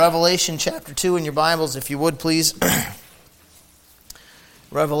Revelation chapter 2 in your Bibles, if you would, please.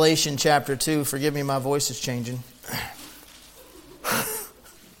 Revelation chapter 2. Forgive me, my voice is changing. A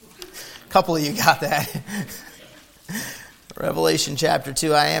couple of you got that. Revelation chapter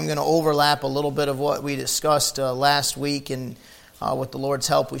 2. I am going to overlap a little bit of what we discussed last week, and with the Lord's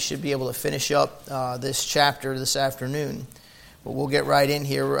help, we should be able to finish up this chapter this afternoon. But we'll get right in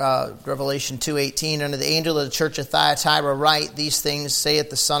here. Revelation 2:18. Unto the angel of the church of Thyatira write, These things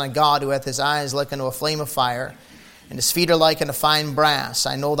saith the Son of God, who hath his eyes like unto a flame of fire, and his feet are like unto fine brass.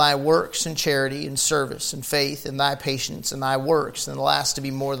 I know thy works and charity and service and faith and thy patience and thy works, and the last to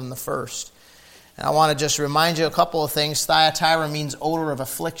be more than the first. And I want to just remind you a couple of things. Thyatira means odor of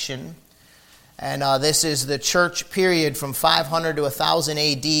affliction. And this is the church period from 500 to 1000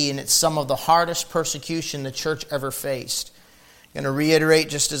 AD, and it's some of the hardest persecution the church ever faced. I'm going to reiterate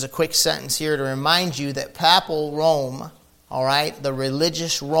just as a quick sentence here to remind you that Papal Rome, all right, the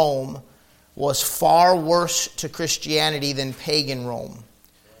religious Rome, was far worse to Christianity than pagan Rome.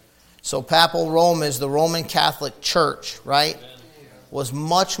 So Papal Rome is the Roman Catholic Church, right? Was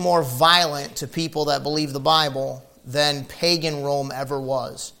much more violent to people that believe the Bible than pagan Rome ever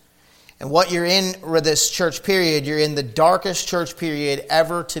was. And what you're in with this church period, you're in the darkest church period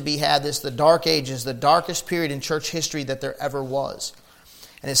ever to be had. This the Dark Ages, the darkest period in church history that there ever was.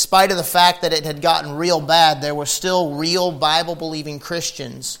 And in spite of the fact that it had gotten real bad, there were still real Bible-believing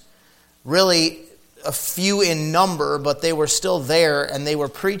Christians, really a few in number, but they were still there and they were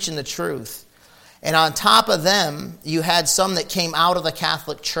preaching the truth. And on top of them, you had some that came out of the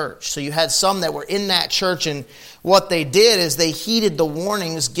Catholic Church. So you had some that were in that church, and what they did is they heeded the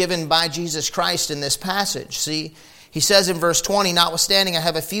warnings given by Jesus Christ in this passage. See, he says in verse 20, Notwithstanding, I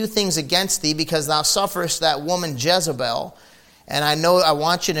have a few things against thee, because thou sufferest that woman Jezebel. And I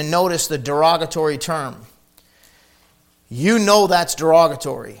want you to notice the derogatory term. You know that's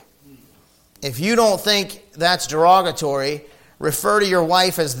derogatory. If you don't think that's derogatory, refer to your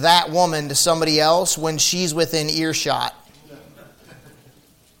wife as that woman to somebody else when she's within earshot.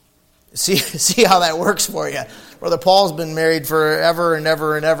 See how that works for you. Brother Paul's been married forever and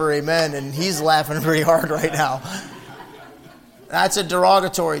ever and ever, amen, and he's laughing pretty hard right now. That's a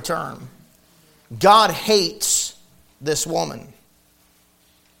derogatory term. God hates this woman.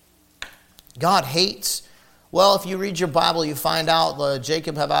 God hates. Well, if you read your Bible, you find out,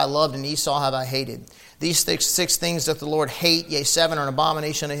 Jacob have I loved and Esau have I hated. These six things that the Lord hate, yea, 7 are an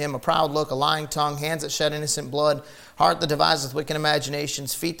abomination to him, a proud look, a lying tongue, hands that shed innocent blood, heart that deviseth wicked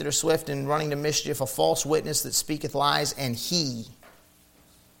imaginations, feet that are swift in running to mischief, a false witness that speaketh lies, and he.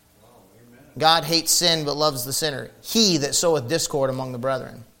 God hates sin but loves the sinner. He that soweth discord among the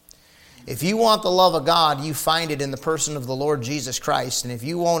brethren. If you want the love of God, you find it in the person of the Lord Jesus Christ. And if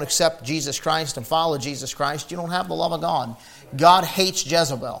you won't accept Jesus Christ and follow Jesus Christ, you don't have the love of God. God hates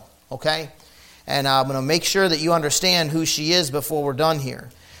Jezebel, okay? And I'm going to make sure that you understand who she is before we're done here.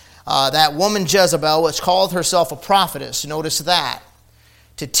 That woman Jezebel, which called herself a prophetess, notice that,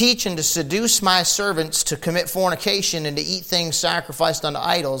 to teach and to seduce my servants to commit fornication and to eat things sacrificed unto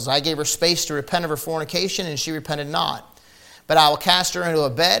idols. I gave her space to repent of her fornication, and she repented not. But I will cast her into a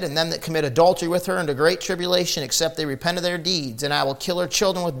bed, and them that commit adultery with her into great tribulation, except they repent of their deeds. And I will kill her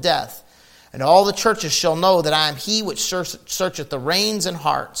children with death. And all the churches shall know that I am he which searcheth the reins and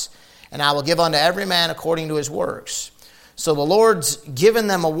hearts. And I will give unto every man according to his works. So the Lord's given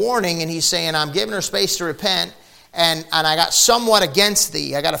them a warning, and he's saying, I'm giving her space to repent, and I got somewhat against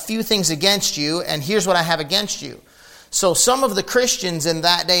thee. I got a few things against you, and here's what I have against you. So some of the Christians in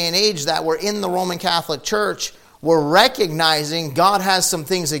that day and age that were in the Roman Catholic Church were recognizing God has some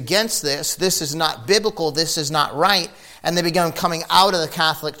things against this. This is not biblical. This is not right. And they began coming out of the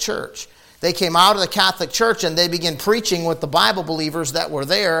Catholic Church. They came out of the Catholic Church and they began preaching with the Bible believers that were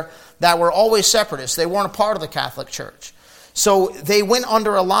there that were always separatists. They weren't a part of the Catholic Church. So they went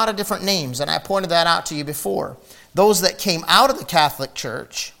under a lot of different names, and I pointed that out to you before. Those that came out of the Catholic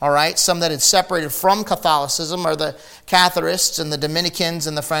Church, all right, some that had separated from Catholicism are the Catharists and the Dominicans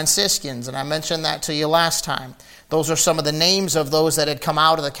and the Franciscans, and I mentioned that to you last time. Those are some of the names of those that had come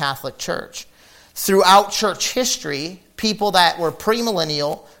out of the Catholic Church. Throughout church history, people that were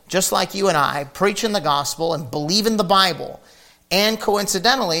premillennial, just like you and I, preaching the gospel and believing the Bible. And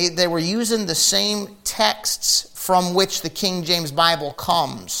coincidentally, they were using the same texts from which the King James Bible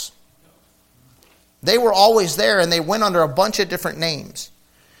comes. They were always there, and they went under a bunch of different names.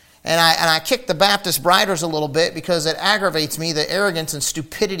 And I kicked the Baptist briders a little bit because it aggravates me, the arrogance and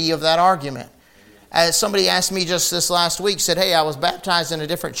stupidity of that argument. As somebody asked me just this last week, said, hey, I was baptized in a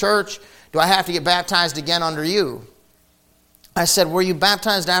different church. Do I have to get baptized again under you? I said, were you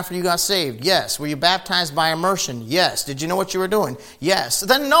baptized after you got saved? Yes. Were you baptized by immersion? Yes. Did you know what you were doing? Yes.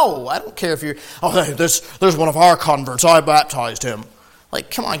 Then no. I don't care if you're, hey, there's one of our converts. I baptized him. Like,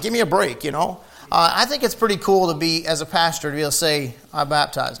 come on, give me a break, I think it's pretty cool to be, as a pastor, to be able to say, I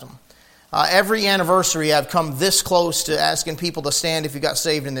baptized him. Every anniversary, I've come this close to asking people to stand if you got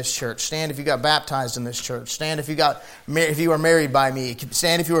saved in this church. Stand if you got baptized in this church. Stand if you were married by me.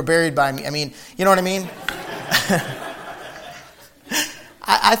 Stand if you were buried by me. I mean, you know what I mean?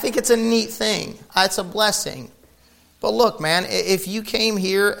 I think it's a neat thing. It's a blessing. But look, man, if you came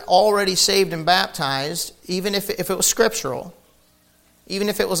here already saved and baptized, even if it was scriptural, even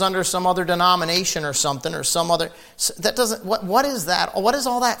if it was under some other denomination or something, or some other, that doesn't, what is that? What is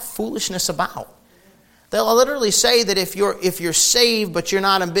all that foolishness about? They'll literally say that if you're saved but you're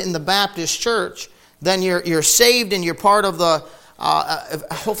not in the Baptist church, then you're saved and you're part of the,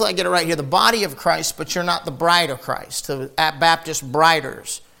 hopefully I get it right here, the body of Christ, but you're not the bride of Christ, the Baptist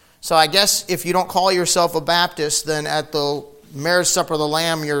briders. So I guess if you don't call yourself a Baptist, then at the marriage supper of the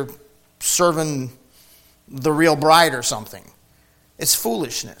Lamb, you're serving the real bride or something. It's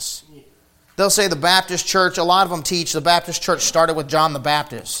foolishness. They'll say the Baptist church, a lot of them teach the Baptist church started with John the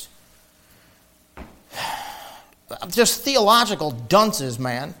Baptist. Just theological dunces,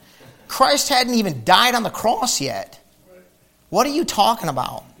 man. Christ hadn't even died on the cross yet. What are you talking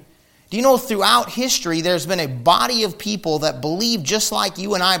about? Do you know throughout history there's been a body of people that believed just like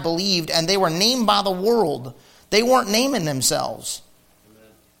you and I believed, and they were named by the world. They weren't naming themselves.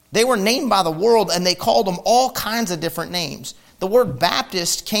 They were named by the world, and they called them all kinds of different names. The word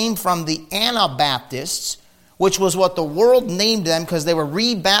Baptist came from the Anabaptists, which was what the world named them because they were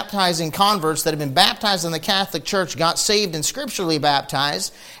re-baptizing converts that had been baptized in the Catholic Church, got saved and scripturally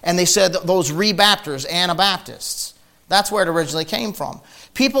baptized, and they said those re-bapters, Anabaptists. That's where it originally came from.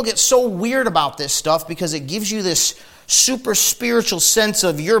 People get so weird about this stuff because it gives you this super spiritual sense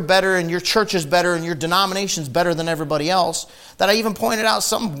of you're better and your church is better and your denomination's better than everybody else, that I even pointed out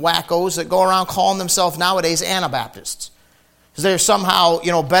some wackos that go around calling themselves nowadays Anabaptists. Because they're somehow,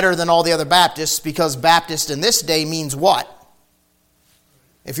 better than all the other Baptists, because Baptist in this day means what?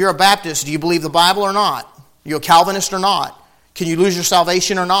 If you're a Baptist, do you believe the Bible or not? Are you a Calvinist or not? Can you lose your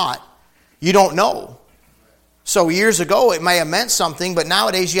salvation or not? You don't know. So years ago it may have meant something, but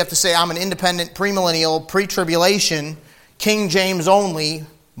nowadays you have to say, I'm an independent, premillennial, pre-tribulation, King James only,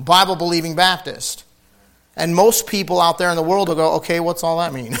 Bible-believing Baptist. And most people out there in the world will go, okay, what's all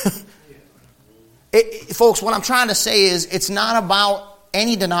that mean? Folks, what I'm trying to say is it's not about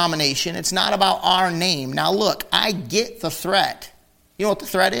any denomination. It's not about our name. Now look, I get the threat. You know what the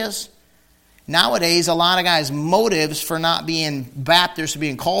threat is? Nowadays, a lot of guys' motives for not being Baptist or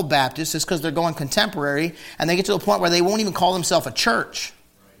being called Baptist is because they're going contemporary, and they get to the point where they won't even call themselves a church.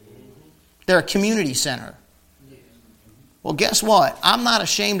 They're a community center. Well, guess what? I'm not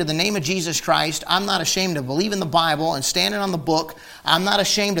ashamed of the name of Jesus Christ. I'm not ashamed to believe in the Bible and standing on the book. I'm not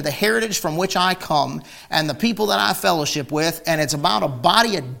ashamed of the heritage from which I come and the people that I fellowship with. And it's about a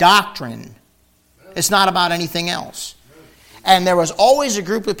body of doctrine. It's not about anything else. And there was always a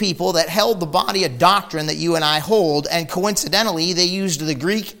group of people that held the body of doctrine that you and I hold. And coincidentally, they used the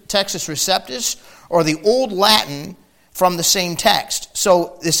Greek Textus Receptus or the Old Latin from the same text.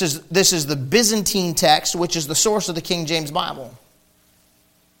 So this is the Byzantine text, which is the source of the King James Bible.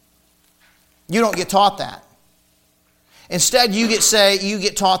 You don't get taught that. Instead, you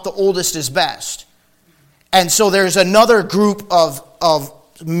get taught the oldest is best. And so there's another group of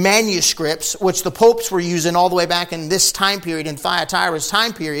manuscripts, which the popes were using all the way back in this time period, in Thyatira's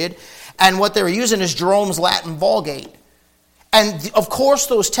time period. And what they were using is Jerome's Latin Vulgate. And of course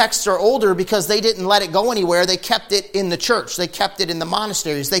those texts are older because they didn't let it go anywhere. They kept it in the church. They kept it in the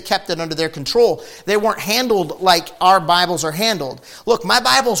monasteries. They kept it under their control. They weren't handled like our Bibles are handled. Look, my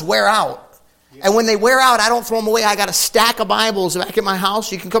Bibles wear out. And when they wear out, I don't throw them away. I got a stack of Bibles back at my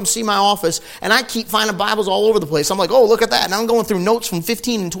house. You can come see my office. And I keep finding Bibles all over the place. I'm like, oh, look at that. And I'm going through notes from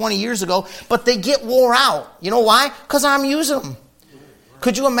 15 and 20 years ago. But they get wore out. You know why? Because I'm using them.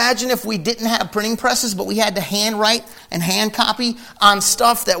 Could you imagine if we didn't have printing presses, but we had to handwrite and hand copy on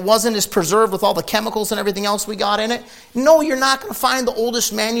stuff that wasn't as preserved with all the chemicals and everything else we got in it? No, you're not going to find the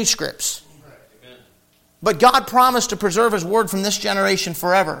oldest manuscripts. But God promised to preserve His Word from this generation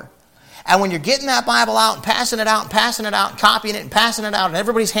forever. And when you're getting that Bible out and passing it out and passing it out and copying it and passing it out and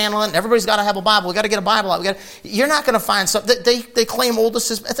everybody's handling it and everybody's got to have a Bible, we've got to get a Bible out. You're not going to find something. They claim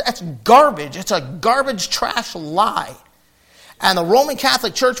oldest is, that's garbage. It's a garbage trash lie. And the Roman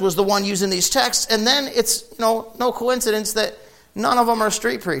Catholic Church was the one using these texts. And then it's no coincidence that none of them are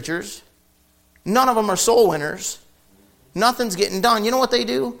street preachers. None of them are soul winners. Nothing's getting done. You know what they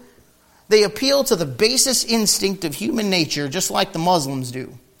do? They appeal to the basest instinct of human nature, just like the Muslims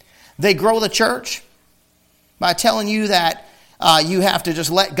do. They grow the church by telling you that you have to just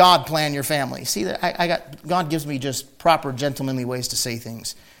let God plan your family. See, God gives me just proper gentlemanly ways to say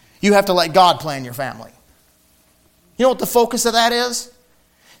things. You have to let God plan your family. You know what the focus of that is?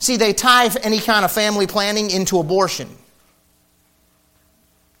 See, they tie any kind of family planning into abortion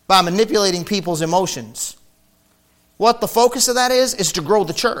by manipulating people's emotions. What the focus of that is to grow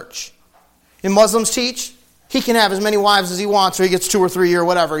the church. And Muslims teach he can have as many wives as he wants, or he gets 2 or 3 or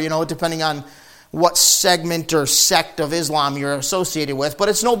whatever, depending on what segment or sect of Islam you're associated with. But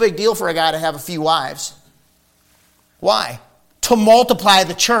it's no big deal for a guy to have a few wives. Why? To multiply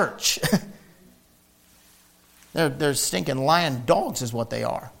the church. They're stinking lying dogs is what they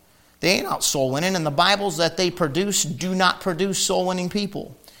are. They ain't out soul winning, and the Bibles that they produce do not produce soul winning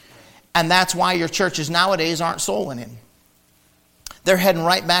people. And that's why your churches nowadays aren't soul winning. They're heading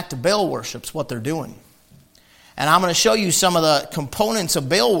right back to Baal worship's what they're doing. And I'm going to show you some of the components of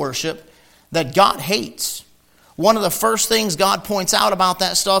Baal worship that God hates. One of the first things God points out about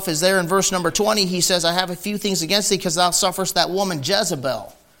that stuff is there in verse number 20. He says, I have a few things against thee because thou sufferest that woman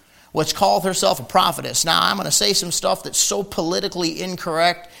Jezebel, which calleth herself a prophetess. Now, I'm going to say some stuff that's so politically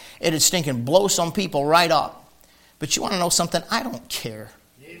incorrect, it'd stinking blow some people right up. But you want to know something? I don't care.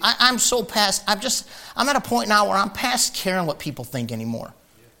 I'm so past, I'm at a point now where I'm past caring what people think anymore.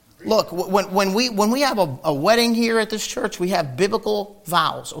 Look, when we have a wedding here at this church, we have biblical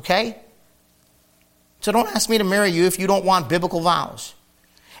vows, okay? So don't ask me to marry you if you don't want biblical vows.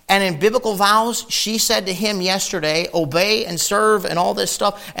 And in biblical vows, she said to him yesterday, obey and serve and all this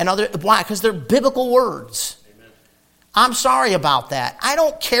stuff. Why? Because they're biblical words. Amen. I'm sorry about that. I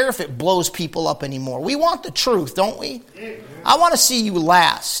don't care if it blows people up anymore. We want the truth, don't we? Amen. I want to see you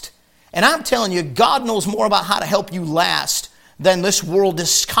last. And I'm telling you, God knows more about how to help you last than this world,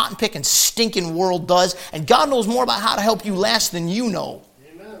 this cotton-picking, stinking world does. And God knows more about how to help you last than you know.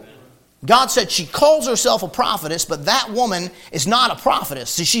 God said she calls herself a prophetess, but that woman is not a prophetess.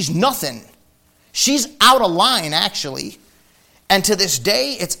 See, she's nothing. She's out of line, actually. And to this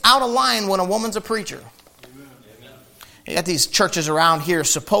day, it's out of line when a woman's a preacher. Amen. You got these churches around here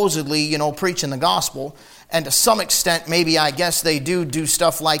supposedly, preaching the gospel. And to some extent, maybe I guess they do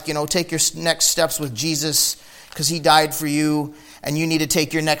stuff like, take your next steps with Jesus because he died for you. And you need to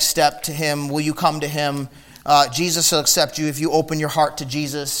take your next step to him. Will you come to him? Jesus will accept you if you open your heart to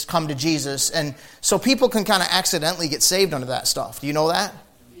Jesus, come to Jesus. And so people can kind of accidentally get saved under that stuff. Do you know that?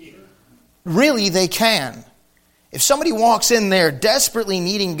 Yeah. Really, they can. If somebody walks in there desperately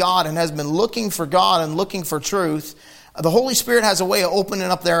needing God and has been looking for God and looking for truth, the Holy Spirit has a way of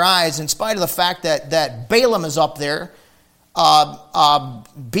opening up their eyes in spite of the fact that Balaam is up there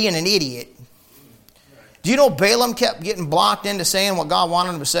being an idiot. Do you know Balaam kept getting blocked into saying what God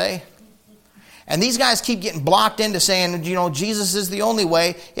wanted him to say? And these guys keep getting blocked into saying, Jesus is the only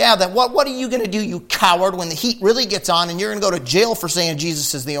way. Yeah, what are you going to do, you coward, when the heat really gets on and you're going to go to jail for saying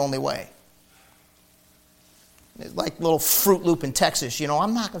Jesus is the only way? It's like little Fruit Loop in Texas.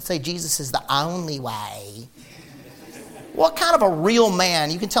 I'm not going to say Jesus is the only way. What kind of a real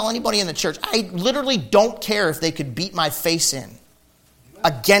man? You can tell anybody in the church, I literally don't care if they could beat my face in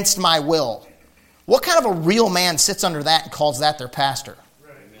against my will. What kind of a real man sits under that and calls that their pastor?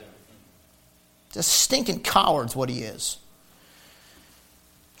 Just stinking coward's what he is.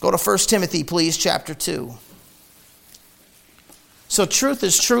 Go to 1 Timothy, please, chapter 2. So truth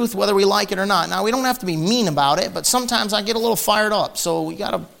is truth whether we like it or not. Now, we don't have to be mean about it, but sometimes I get a little fired up. So we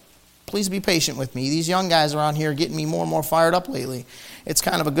got to please be patient with me. These young guys around here are getting me more and more fired up lately. It's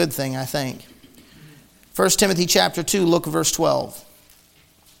kind of a good thing, I think. 1 Timothy chapter 2, look at verse 12.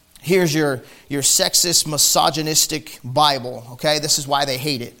 Here's your sexist, misogynistic Bible. Okay, this is why they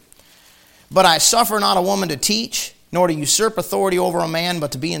hate it. But I suffer not a woman to teach, nor to usurp authority over a man,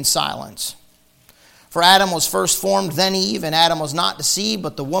 but to be in silence. For Adam was first formed, then Eve, and Adam was not deceived,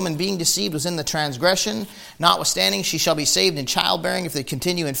 but the woman being deceived was in the transgression. Notwithstanding, she shall be saved in childbearing if they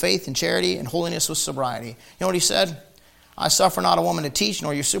continue in faith and charity and holiness with sobriety. You know what he said? I suffer not a woman to teach,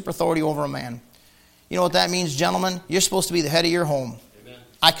 nor usurp authority over a man. You know what that means, gentlemen? You're supposed to be the head of your home. Amen.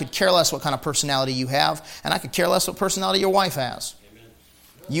 I could care less what kind of personality you have, and I could care less what personality your wife has.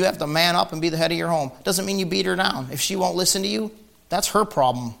 You have to man up and be the head of your home. Doesn't mean you beat her down. If she won't listen to you, that's her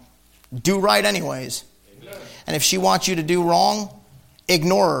problem. Do right anyways. Amen. And if she wants you to do wrong,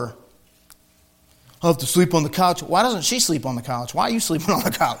 ignore her. I'll have to sleep on the couch. Why doesn't she sleep on the couch? Why are you sleeping on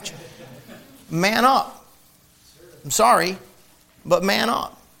the couch? Man up. I'm sorry, but man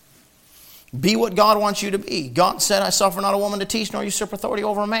up. Be what God wants you to be. God said, I suffer not a woman to teach, nor usurp authority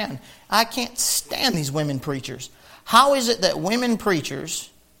over a man. I can't stand these women preachers. How is it that women preachers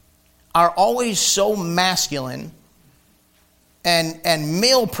are always so masculine, and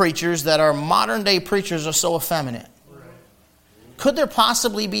male preachers that are modern day preachers are so effeminate? Could there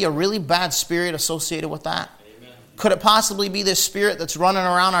possibly be a really bad spirit associated with that? Amen. Could it possibly be this spirit that's running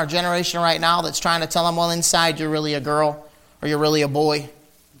around our generation right now that's trying to tell them, well, inside you're really a girl or you're really a boy?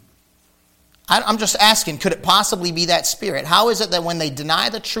 I'm just asking, could it possibly be that spirit? How is it that when they deny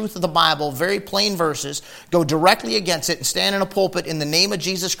the truth of the Bible, very plain verses, go directly against it and stand in a pulpit in the name of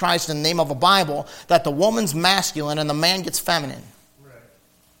Jesus Christ, in the name of a Bible, that the woman's masculine and the man gets feminine? Right.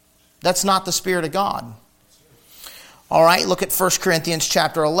 That's not the Spirit of God. All right, look at 1 Corinthians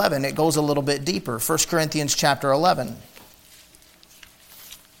chapter 11. It goes a little bit deeper. 1 Corinthians chapter 11.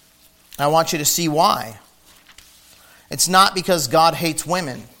 I want you to see why. It's not because God hates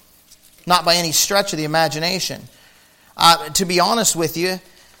women. Not by any stretch of the imagination. To be honest with you,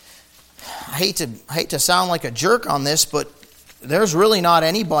 I hate to sound like a jerk on this, but there's really not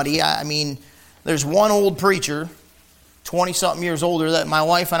anybody. I mean, there's one old preacher, 20-something years older, that my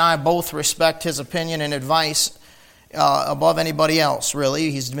wife and I both respect his opinion and advice above anybody else,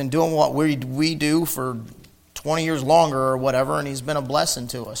 really. He's been doing what we do for 20 years longer or whatever, and he's been a blessing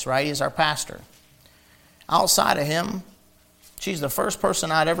to us, right? He's our pastor. Outside of him, she's the first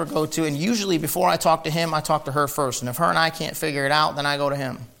person I'd ever go to, and usually before I talk to him, I talk to her first. And if her and I can't figure it out, then I go to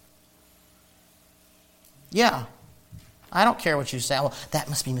him. Yeah. I don't care what you say. Well, that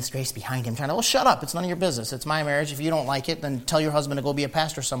must be Miss Grace behind him. Well, shut up. It's none of your business. It's my marriage. If you don't like it, then tell your husband to go be a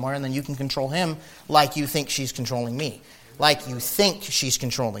pastor somewhere, and then you can control him like you think she's controlling me. Like you think she's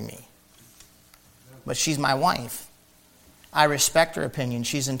controlling me. But she's my wife. I respect her opinion.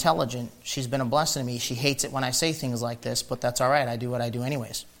 She's intelligent. She's been a blessing to me. She hates it when I say things like this, but that's all right. I do what I do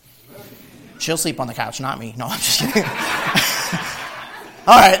anyways. She'll sleep on the couch, not me. No, I'm just kidding.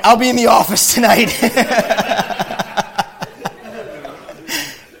 All right, I'll be in the office tonight.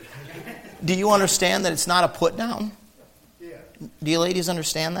 Do you understand that it's not a put down? Yeah. Do you ladies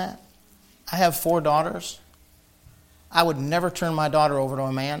understand that? I have 4 daughters. I would never turn my daughter over to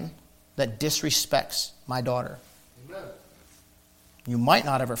a man that disrespects my daughter. Amen. You might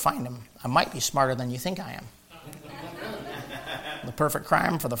not ever find him. I might be smarter than you think I am. The perfect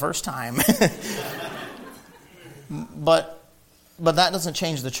crime for the first time. But that doesn't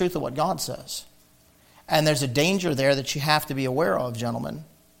change the truth of what God says. And there's a danger there that you have to be aware of, gentlemen.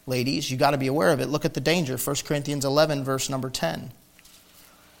 Ladies, you got to be aware of it. Look at the danger. 1 Corinthians 11, verse number 10.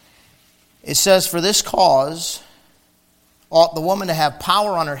 It says, for this cause ought the woman to have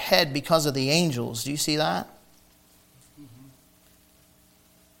power on her head because of the angels. Do you see that?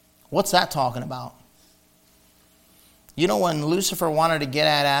 What's that talking about? You know when Lucifer wanted to get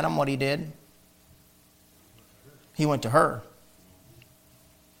at Adam, what he did? He went to her.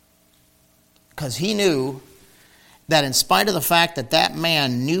 Because he knew that in spite of the fact that that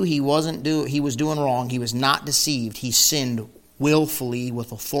man knew he was doing wrong, he was not deceived. He sinned willfully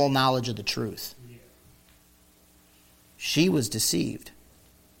with a full knowledge of the truth. She was deceived.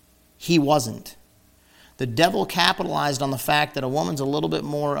 He wasn't. The devil capitalized on the fact that a woman's a little bit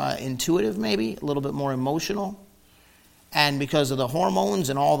more intuitive, maybe, a little bit more emotional. And because of the hormones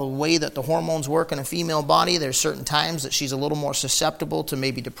and all the way that the hormones work in a female body, there's certain times that she's a little more susceptible to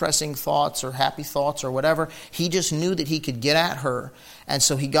maybe depressing thoughts or happy thoughts or whatever. He just knew that he could get at her. And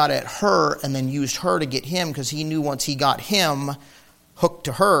so he got at her and then used her to get him, because he knew once he got him hooked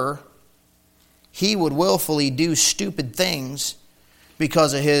to her, he would willfully do stupid things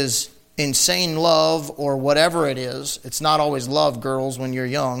because of his insane love or whatever it is. It's not always love, girls, when you're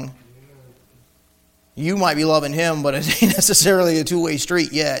young. You might be loving him, but it ain't necessarily a two-way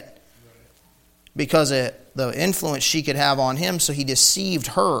street yet. Because of the influence she could have on him, so he deceived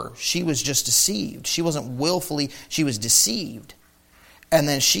her. She was just deceived. She wasn't willfully, she was deceived. And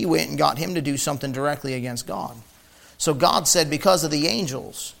then she went and got him to do something directly against God. So God said, because of the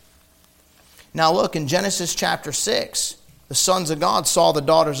angels. Now look, in Genesis chapter 6, the sons of God saw the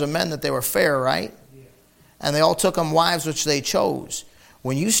daughters of men that they were fair, right? And they all took them wives which they chose.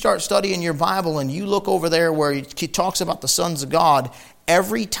 When you start studying your Bible and you look over there where he talks about the sons of God,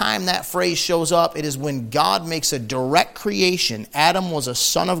 every time that phrase shows up, it is when God makes a direct creation. Adam was a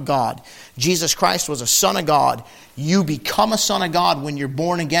son of God. Jesus Christ was a son of God. You become a son of God when you're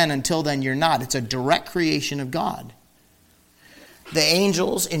born again. Until then, you're not. It's a direct creation of God. The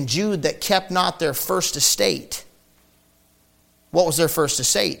angels in Jude that kept not their first estate. What was their first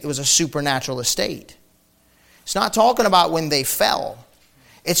estate? It was a supernatural estate. It's not talking about when they fell.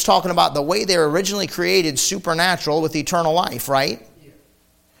 It's talking about the way they were originally created, supernatural with eternal life, right?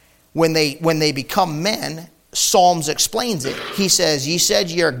 When they become men, Psalms explains it. He says, ye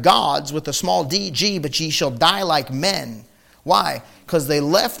said ye are gods with a small g, but ye shall die like men. Why? Because they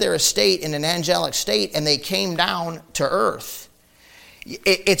left their estate in an angelic state and they came down to earth.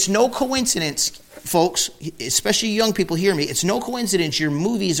 It's no coincidence, folks, especially young people hear me, it's no coincidence your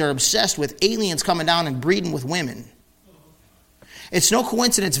movies are obsessed with aliens coming down and breeding with women. It's no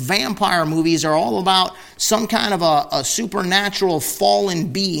coincidence vampire movies are all about some kind of a supernatural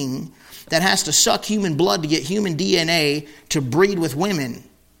fallen being that has to suck human blood to get human DNA to breed with women.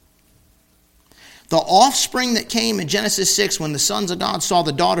 The offspring that came in Genesis 6 when the sons of God saw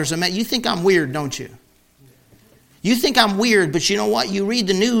the daughters of men, you think I'm weird, don't you? You think I'm weird, but you know what? You read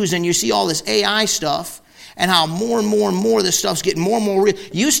the news and you see all this AI stuff and how more and more and more this stuff's getting more and more real.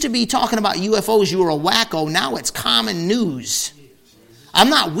 Used to be talking about UFOs, you were a wacko. Now it's common news. I'm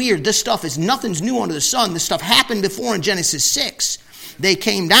not weird. This stuff is nothing's new under the sun. This stuff happened before in Genesis 6. They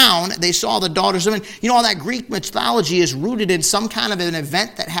came down, they saw the daughters of men. You know, all that Greek mythology is rooted in some kind of an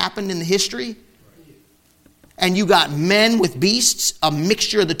event that happened in the history. And you got men with beasts, a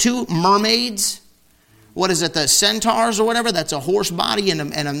mixture of the two, mermaids. What is it, the centaurs or whatever? That's a horse body and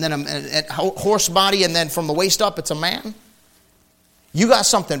then a horse body, and then from the waist up, it's a man. You got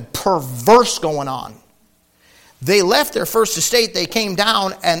something perverse going on. They left their first estate. They came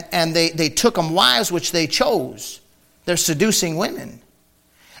down and they took them wives, which they chose. They're seducing women.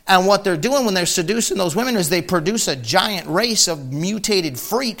 And what they're doing when they're seducing those women is they produce a giant race of mutated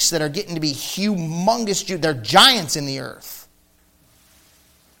freaks that are getting to be humongous. They're giants in the earth.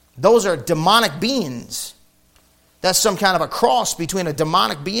 Those are demonic beings. That's some kind of a cross between a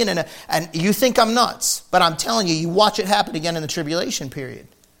demonic being and you think I'm nuts, but I'm telling you, you watch it happen again in the tribulation period.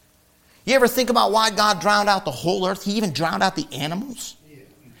 You ever think about why God drowned out the whole earth? He even drowned out the animals.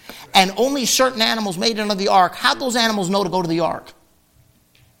 And only certain animals made it into the ark. How'd those animals know to go to the ark?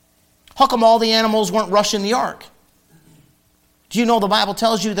 How come all the animals weren't rushing the ark? Do you know the Bible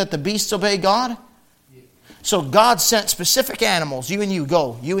tells you that the beasts obey God? So God sent specific animals. You and you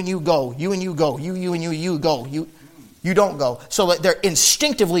go. You and you go. You and you go. You and you go. You don't go. So they're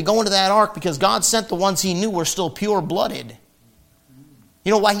instinctively going to that ark because God sent the ones he knew were still pure-blooded.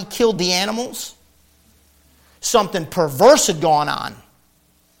 You know why he killed the animals? Something perverse had gone on.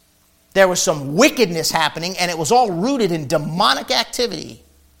 There was some wickedness happening, and it was all rooted in demonic activity.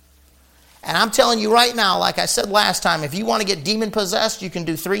 And I'm telling you right now, like I said last time, if you want to get demon-possessed, you can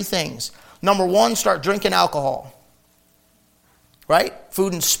do 3 things. Number 1, start drinking alcohol. Right?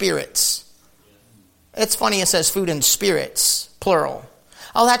 Food and spirits. It's funny it says food and spirits, plural.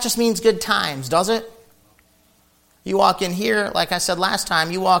 Oh, that just means good times, does it? You walk in here, like I said last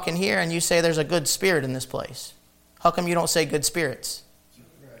time, you walk in here and you say there's a good spirit in this place. How come you don't say good spirits?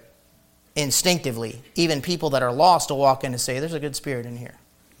 Right. Instinctively, even people that are lost will walk in and say there's a good spirit in here.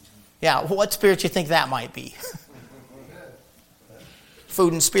 Yeah, what spirit you think that might be?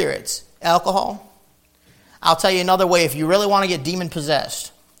 Food and spirits. Alcohol. I'll tell you another way if you really want to get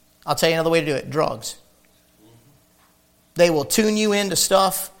demon-possessed. I'll tell you another way to do it. Drugs. They will tune you into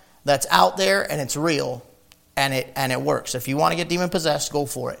stuff that's out there and it's real and it works. If you want to get demon-possessed, go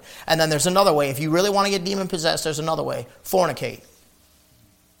for it. And then there's another way. If you really want to get demon-possessed, there's another way. Fornicate.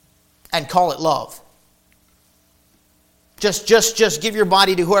 And call it love. Just give your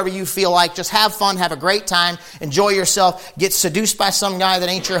body to whoever you feel like. Just have fun, have a great time, enjoy yourself, get seduced by some guy that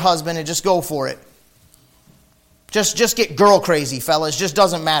ain't your husband, and just go for it. Just get girl crazy, fellas. Just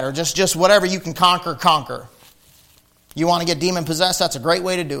doesn't matter. Just whatever you can conquer. You want to get demon possessed? That's a great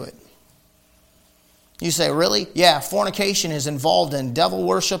way to do it. You say, really? Yeah, fornication is involved in devil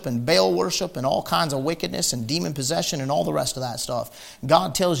worship and Baal worship and all kinds of wickedness and demon possession and all the rest of that stuff.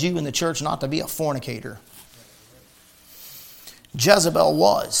 God tells you in the church not to be a fornicator. Jezebel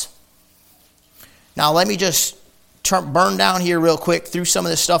was. Now let me just burn down here real quick through some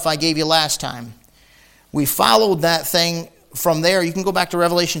of the stuff I gave you last time. We followed that thing from there. You can go back to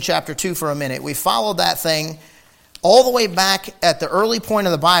Revelation chapter 2 for a minute. We followed that thing all the way back at the early point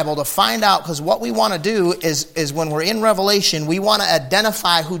of the Bible to find out, because what we want to do is when we're in Revelation, we want to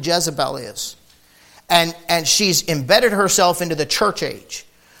identify who Jezebel is. And she's embedded herself into the church age.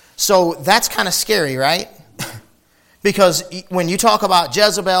 So that's kind of scary, right? Because when you talk about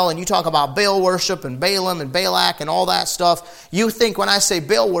Jezebel and you talk about Baal worship and Balaam and Balak and all that stuff, you think when I say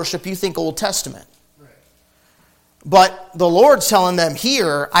Baal worship, you think Old Testament. Right. But the Lord's telling them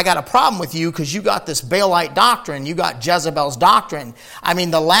here, I got a problem with you because you got this Baalite doctrine. You got Jezebel's doctrine. I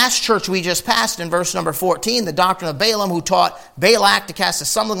mean, the last church we just passed in verse number 14, the doctrine of Balaam, who taught Balak to cast a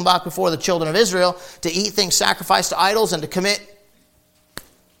stumbling block before the children of Israel, to eat things sacrificed to idols, and to commit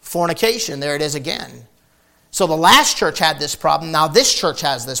fornication. There it is again. So the last church had this problem. Now this church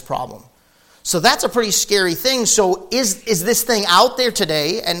has this problem. So that's a pretty scary thing. So is this thing out there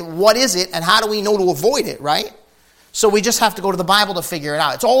today? And what is it? And how do we know to avoid it, right? So we just have to go to the Bible to figure it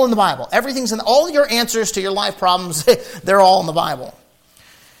out. It's all in the Bible. Everything's in all your answers to your life problems, they're all in the Bible.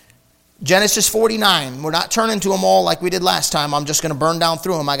 Genesis 49. We're not turning to them all like we did last time. I'm just going to burn down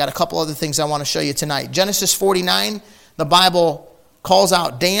through them. I got a couple other things I want to show you tonight. Genesis 49, the Bible calls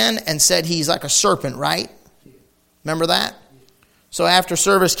out Dan and said he's like a serpent, right? Remember that? So after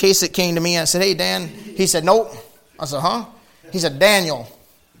service, Kasich came to me and I said, hey, Dan. He said, nope. I said, huh? He said, Daniel.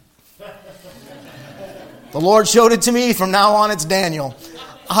 The Lord showed it to me. From now on, it's Daniel.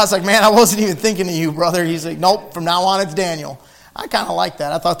 I was like, man, I wasn't even thinking of you, brother. He's like, nope, from now on, it's Daniel. I kind of like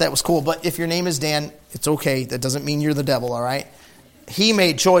that. I thought that was cool. But if your name is Dan, it's okay. That doesn't mean you're the devil, all right? He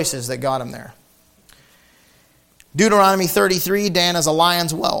made choices that got him there. Deuteronomy 33, Dan is a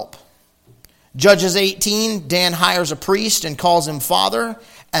lion's whelp. Judges 18, Dan hires a priest and calls him father,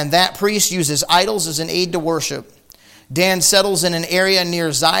 and that priest uses idols as an aid to worship. Dan settles in an area near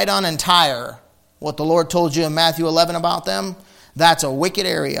Zidon and Tyre. What the Lord told you in Matthew 11 about them, that's a wicked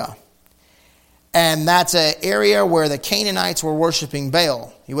area. And that's an area where the Canaanites were worshiping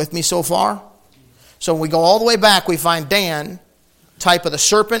Baal. You with me so far? So when we go all the way back, we find Dan, type of the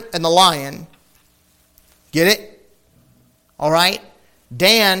serpent and the lion. Get it? All right?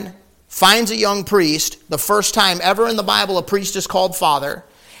 Dan finds a young priest. The first time ever in the Bible a priest is called father.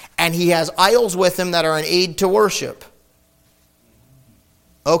 And he has idols with him that are an aid to worship.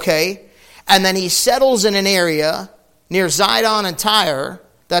 Okay? And then he settles in an area near Zidon and Tyre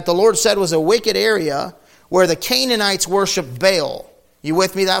that the Lord said was a wicked area where the Canaanites worship Baal. You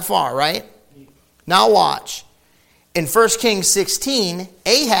with me that far, right? Now watch. In 1 Kings 16,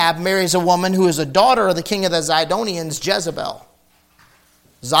 Ahab marries a woman who is a daughter of the king of the Zidonians, Jezebel.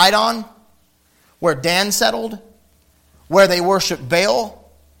 Zidon, where Dan settled, where they worship Baal.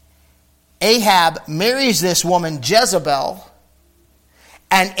 Ahab marries this woman, Jezebel.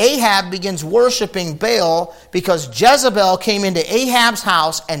 And Ahab begins worshiping Baal because Jezebel came into Ahab's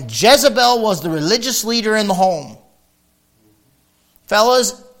house and Jezebel was the religious leader in the home.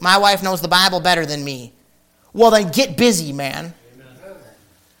 Fellas, my wife knows the Bible better than me. Well, then get busy, man. Amen.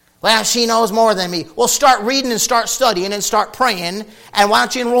 Well, she knows more than me. Well, start reading and start studying and start praying. And why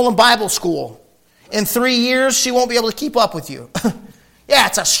don't you enroll in Bible school? In 3 years, she won't be able to keep up with you. Yeah,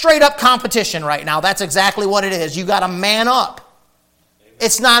 it's a straight up competition right now. That's exactly what it is. You got to man up.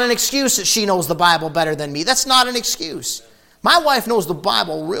 It's not an excuse that she knows the Bible better than me. That's not an excuse. My wife knows the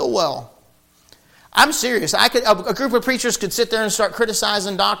Bible real well. I'm serious. A group of preachers could sit there and start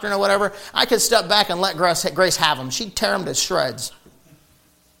criticizing doctrine or whatever. I could step back and let Grace have them. She'd tear them to shreds.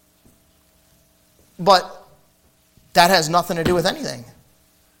 But that has nothing to do with anything.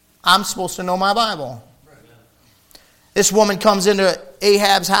 I'm supposed to know my Bible. This woman comes into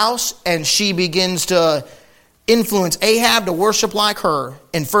Ahab's house and she begins to influence Ahab to worship like her.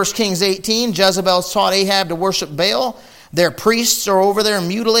 In 1 Kings 18, Jezebel's taught Ahab to worship Baal. Their priests are over there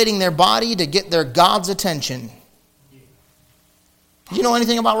mutilating their body to get their God's attention. Do you know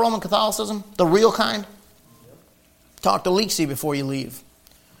anything about Roman Catholicism? The real kind? Talk to Lexi before you leave.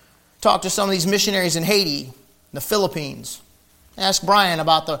 Talk to some of these missionaries in Haiti, the Philippines. Ask Brian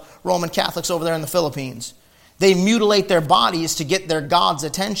about the Roman Catholics over there in the Philippines. They mutilate their bodies to get their God's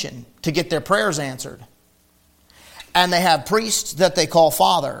attention, to get their prayers answered. And they have priests that they call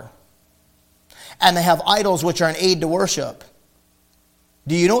father. And they have idols which are an aid to worship.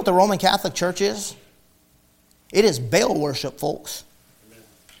 Do you know what the Roman Catholic Church is? It is Baal worship, folks.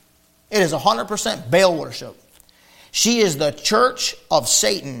 It is 100% Baal worship. She is the church of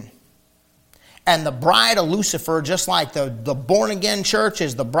Satan. And the bride of Lucifer, just like the born-again church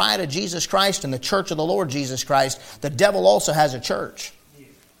is the bride of Jesus Christ and the church of the Lord Jesus Christ, the devil also has a church.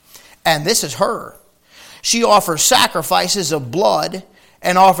 And this is her. She offers sacrifices of blood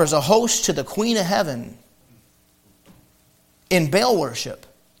and offers a host to the Queen of Heaven in Baal worship.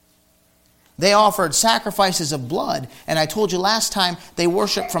 They offered sacrifices of blood. And I told you last time, they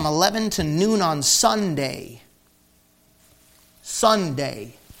worship from 11 to noon on Sunday.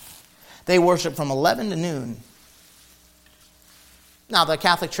 Sunday. They worship from 11 to noon. Now, the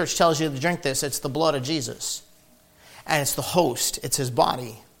Catholic Church tells you to drink this. It's the blood of Jesus. And it's the host. It's his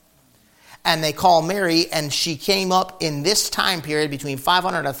body. And they call Mary, and she came up in this time period between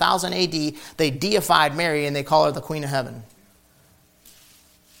 500 and 1000 AD. They deified Mary, and they call her the Queen of Heaven.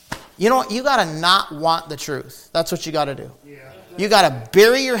 You know what? You got to not want the truth. That's what you got to do. Yeah. You got to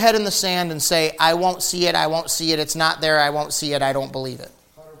bury your head in the sand and say, I won't see it, I won't see it, it's not there, I won't see it, I don't believe it.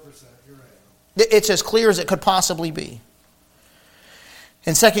 100%, you're right. It's as clear as it could possibly be.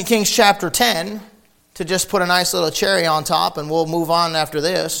 In 2 Kings chapter 10, to just put a nice little cherry on top, and we'll move on after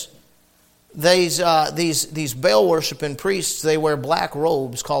this, these Baal worshiping priests, they wear black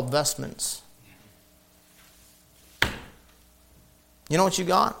robes called vestments. You know what you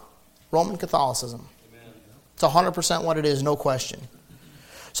got? Roman Catholicism. It's 100% what it is, no question.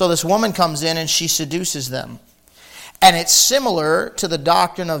 So this woman comes in and she seduces them. And it's similar to the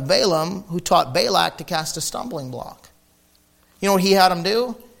doctrine of Balaam, who taught Balak to cast a stumbling block. You know what he had him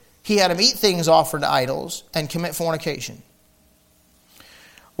do? He had him eat things offered to idols and commit fornication.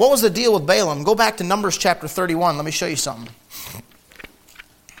 What was the deal with Balaam? Go back to Numbers chapter 31. Let me show you something.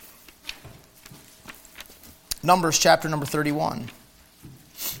 Numbers chapter number 31.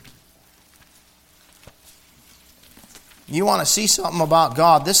 You want to see something about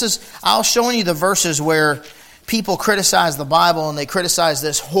God. I'll show you the verses where people criticize the Bible and they criticize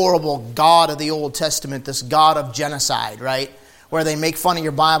this horrible God of the Old Testament, this God of genocide, right? Where they make fun of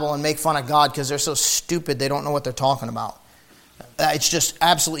your Bible and make fun of God because they're so stupid they don't know what they're talking about. It's just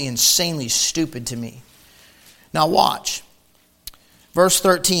absolutely insanely stupid to me. Now watch. Verse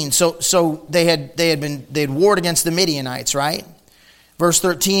 13. So they had warred against the Midianites, right? Verse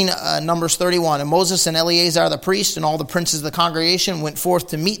 13, Numbers 31. And Moses and Eleazar the priest and all the princes of the congregation went forth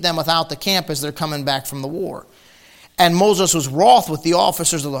to meet them without the camp as they're coming back from the war. And Moses was wroth with the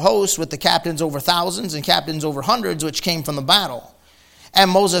officers of the host, with the captains over thousands and captains over hundreds, which came from the battle. And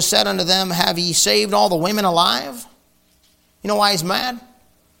Moses said unto them, have ye saved all the women alive? You know why he's mad?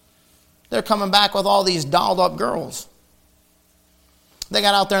 They're coming back with all these dolled up girls. They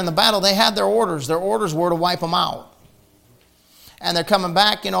got out there in the battle. They had their orders. Their orders were to wipe them out. And they're coming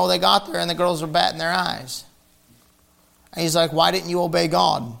back, they got there and the girls are batting their eyes. And he's like, why didn't you obey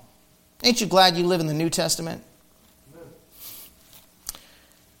God? Ain't you glad you live in the New Testament?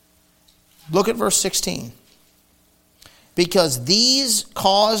 Look at verse 16. Because these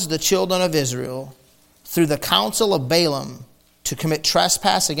caused the children of Israel through the counsel of Balaam to commit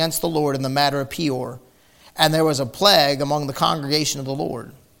trespass against the Lord in the matter of Peor. And there was a plague among the congregation of the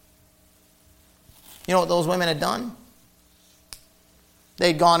Lord. You know what those women had done?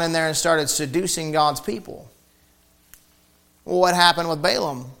 They'd gone in there and started seducing God's people. Well, what happened with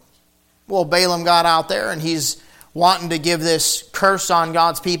Balaam? Well, Balaam got out there and he's wanting to give this curse on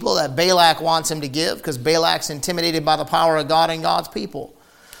God's people that Balak wants him to give, because Balak's intimidated by the power of God and God's people.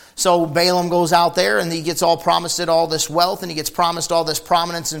 So Balaam goes out there and he gets all promised all this wealth and he gets promised all this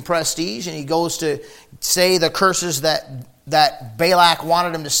prominence and prestige, and he goes to say the curses that Balak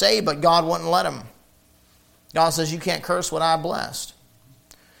wanted him to say, but God wouldn't let him. God says, you can't curse what I blessed.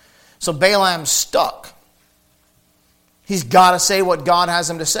 So Balaam's stuck. He's got to say what God has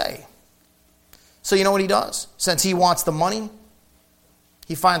him to say. So you know what he does? Since he wants the money,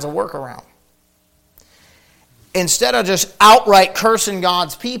 he finds a workaround. Instead of just outright cursing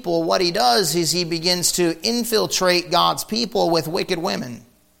God's people, what he does is he begins to infiltrate God's people with wicked women.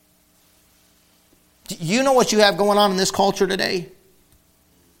 Do you know what you have going on in this culture today?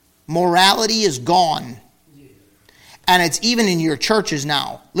 Morality is gone. And it's even in your churches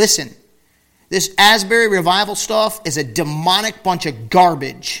now. Listen, this Asbury revival stuff is a demonic bunch of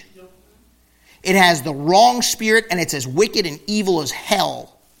garbage. It has the wrong spirit and it's as wicked and evil as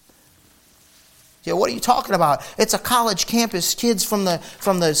hell. Yeah, what are you talking about? It's a college campus. Kids from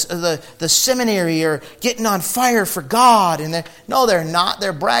the seminary are getting on fire for God. And no, they're not.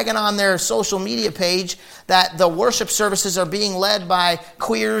 They're bragging on their social media page that the worship services are being led by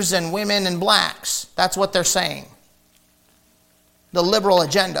queers and women and blacks. That's what they're saying. The liberal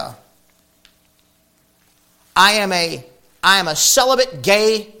agenda. I am a celibate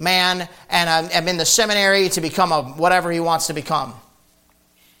gay man, and I'm in the seminary to become a whatever he wants to become.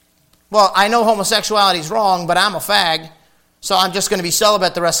 Well, I know homosexuality is wrong, but I'm a fag, so I'm just going to be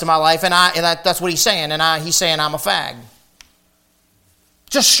celibate the rest of my life, and that's what he's saying, and he's saying I'm a fag.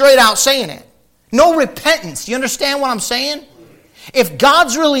 Just straight out saying it. No repentance. Do you understand what I'm saying? If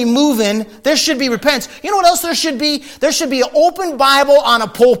God's really moving, there should be repentance. You know what else there should be? There should be an open Bible on a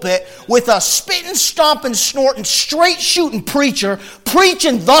pulpit with a spitting, stomping, snorting, straight shooting preacher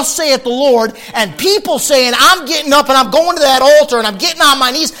preaching, thus saith the Lord, and people saying, I'm getting up and I'm going to that altar and I'm getting on my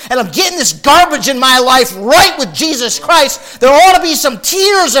knees and I'm getting this garbage in my life right with Jesus Christ. There ought to be some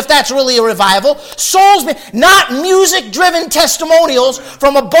tears if that's really a revival. Souls, not music-driven testimonials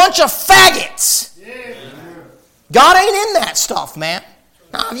from a bunch of faggots. God ain't in that stuff, man.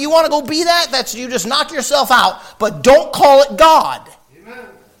 Now, if you want to go be that's you just knock yourself out, but don't call it God. Amen.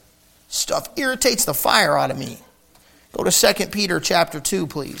 Stuff irritates the fire out of me. Go to 2 Peter chapter 2,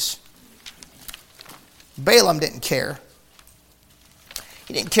 please. Balaam didn't care.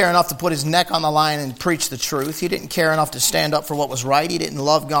 He didn't care enough to put his neck on the line and preach the truth. He didn't care enough to stand up for what was right. He didn't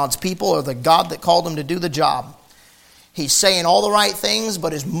love God's people or the God that called him to do the job. He's saying all the right things,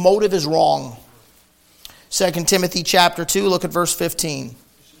 but his motive is wrong. 2 Timothy chapter 2, look at verse 15.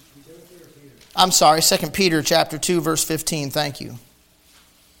 I'm sorry, 2 Peter chapter 2, verse 15. Thank you.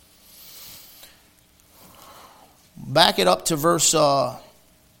 Back it up to verse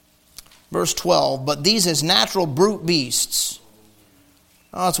 12. But these as natural brute beasts.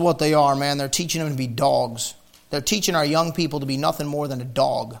 Oh, that's what they are, man. They're teaching them to be dogs. They're teaching our young people to be nothing more than a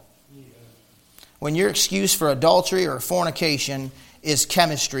dog. When your excuse for adultery or fornication is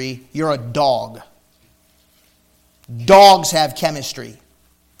chemistry, you're a dog. Dogs have chemistry.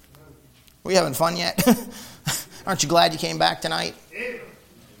 Are you having fun yet? Aren't you glad you came back tonight?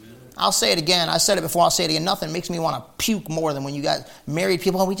 I'll say it again. I said it before. I'll say it again. Nothing makes me want to puke more than when you got married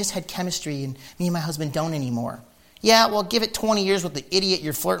people. Oh, we just had chemistry and me and my husband don't anymore. Yeah, well, give it 20 years with the idiot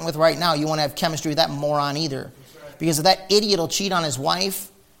you're flirting with right now. You won't have chemistry with that moron either. Because if that idiot will cheat on his wife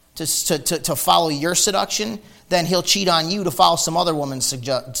to follow your seduction, then he'll cheat on you to follow some other woman's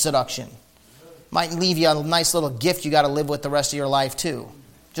seduction. Might leave you a nice little gift you got to live with the rest of your life too.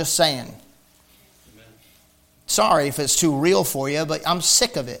 Just saying. Amen. Sorry if it's too real for you, but I'm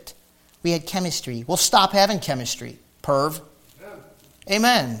sick of it. We had chemistry. We'll stop having chemistry, perv.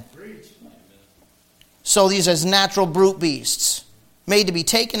 Amen. So these as natural brute beasts, made to be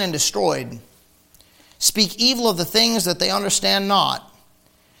taken and destroyed, speak evil of the things that they understand not,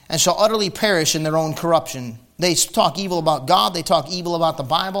 and shall utterly perish in their own corruption. They talk evil about God, they talk evil about the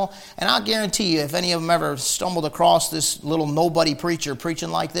Bible, and I'll guarantee you, if any of them ever stumbled across this little nobody preacher preaching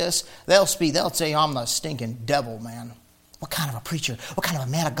like this, they'll say, I'm the stinking devil, man. What kind of a preacher, what kind of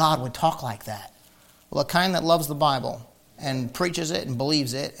a man of God would talk like that? Well, the kind that loves the Bible and preaches it and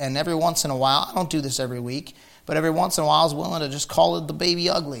believes it, and every once in a while, I don't do this every week, but every once in a while is willing to just call it the baby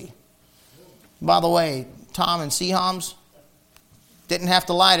ugly. By the way, Tom and Seahams didn't have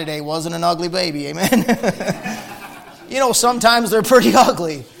to lie today, wasn't an ugly baby, amen? You know, sometimes they're pretty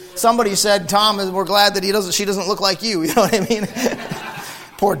ugly. Somebody said, Tom, we're glad that she doesn't look like you, you know what I mean?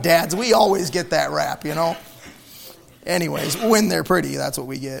 Poor dads, we always get that rap, you know? Anyways, when they're pretty, that's what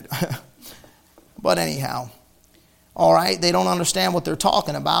we get. But anyhow, all right, they don't understand what they're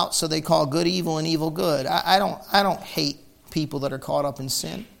talking about, so they call good evil and evil good. I don't hate people that are caught up in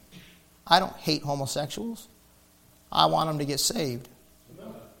sin. I don't hate homosexuals. I want them to get saved.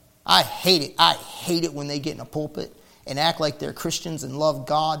 I hate it. I hate it when they get in a pulpit and act like they're Christians and love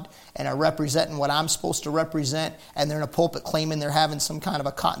God and are representing what I'm supposed to represent, and they're in a pulpit claiming they're having some kind of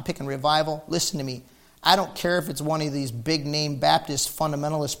a cotton-picking revival. Listen to me. I don't care if it's one of these big-name Baptist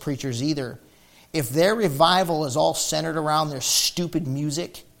fundamentalist preachers either. If their revival is all centered around their stupid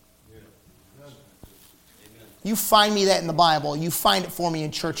music, you find me that in the Bible. You find it for me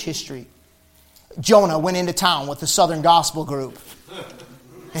in church history. Jonah went into town with the Southern Gospel group.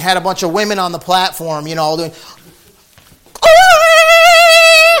 He had a bunch of women on the platform, you know, doing...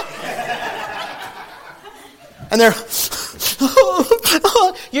 And they're...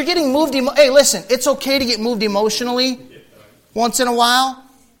 You're getting moved... Hey, listen, it's okay to get moved emotionally once in a while.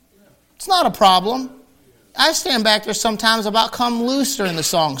 It's not a problem. I stand back there sometimes about come loose during the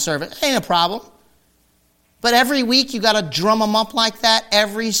song service. It ain't a problem. But every week you got to drum them up like that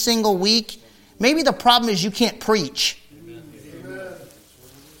every single week. Maybe the problem is you can't preach.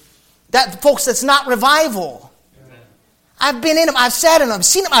 That, folks, that's not revival. I've been in them. I've sat in them. I've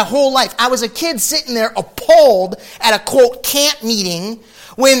seen it my whole life. I was a kid sitting there appalled at a, quote, camp meeting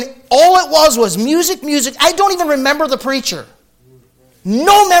when all it was music. I don't even remember the preacher.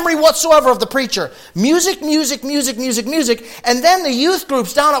 No memory whatsoever of the preacher. Music. And then the youth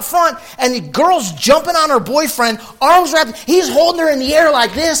group's down up front and the girl's jumping on her boyfriend, arms wrapped. He's holding her in the air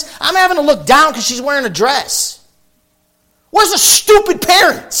like this. I'm having to look down because she's wearing a dress. Where's the stupid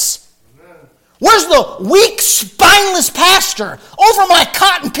parents? Where's the weak, spineless pastor over my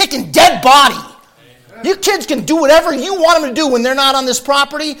cotton-picking dead body? You kids can do whatever you want them to do when they're not on this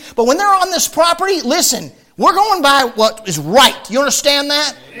property. But when they're on this property, listen, we're going by what is right. You understand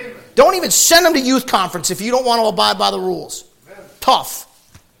that? Amen. Don't even send them to youth conference if you don't want to abide by the rules. Amen. Tough.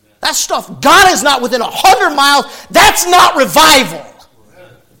 That stuff, God is not within 100 miles. That's not revival. Amen.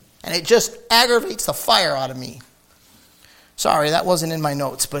 And it just aggravates the fire out of me. Sorry, that wasn't in my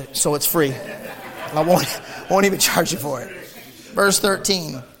notes, but so it's free. I won't even charge you for it. Verse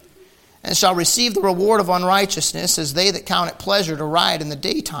 13. And shall receive the reward of unrighteousness as they that count it pleasure to ride in the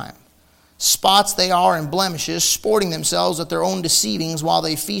daytime. Spots they are and blemishes, sporting themselves at their own deceivings while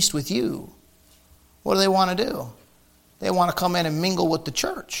they feast with you. What do they want to do? They want to come in and mingle with the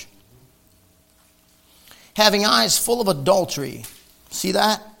church. Having eyes full of adultery. See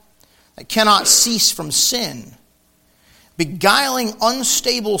that? That cannot cease from sin. Beguiling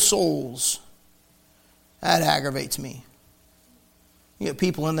unstable souls. That aggravates me. You get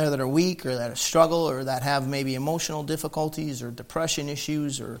people in there that are weak or that struggle or that have maybe emotional difficulties or depression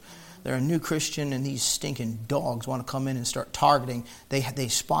issues, or they're a new Christian and these stinking dogs want to come in and start targeting. They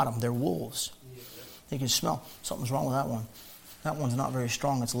spot them. They're wolves. You can smell something's wrong with that one. That one's not very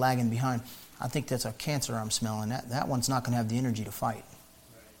strong. It's lagging behind. I think that's a cancer I'm smelling. That one's not going to have the energy to fight.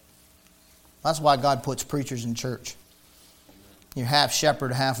 That's why God puts preachers in church. You're half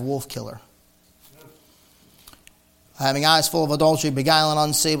shepherd, half wolf killer. Having eyes full of adultery, beguiling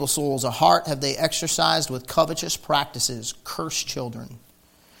unstable souls, a heart have they exercised with covetous practices, cursed children,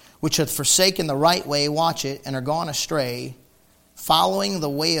 which have forsaken the right way, watch it, and are gone astray, following the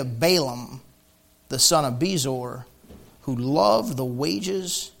way of Balaam, the son of Bezor, who loved the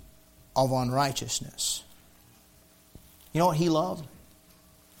wages of unrighteousness. You know what he loved?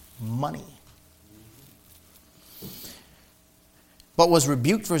 Money. But was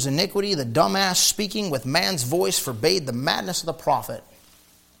rebuked for his iniquity. The dumbass speaking with man's voice forbade the madness of the prophet.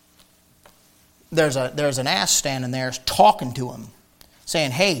 There's an ass standing there talking to him,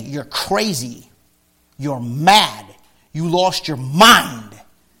 saying, hey, you're crazy. You're mad. You lost your mind.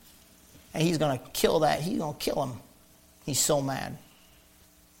 And he's going to kill that. He's going to kill him. He's so mad.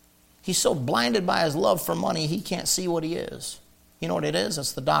 He's so blinded by his love for money, he can't see what he is. You know what it is?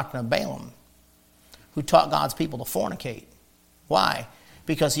 It's the doctrine of Balaam, who taught God's people to fornicate. Why?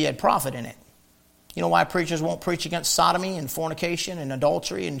 Because he had profit in it. You know why preachers won't preach against sodomy and fornication and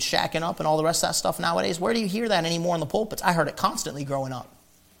adultery and shacking up and all the rest of that stuff nowadays? Where do you hear that anymore in the pulpits? I heard it constantly growing up.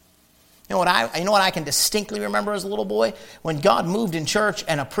 You know what I can distinctly remember as a little boy? When God moved in church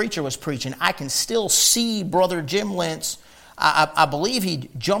and a preacher was preaching, I can still see Brother Jim Lentz. I believe he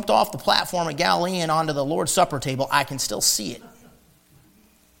jumped off the platform at Galilean onto the Lord's Supper table. I can still see it.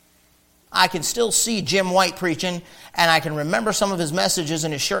 I can still see Jim White preaching, and I can remember some of his messages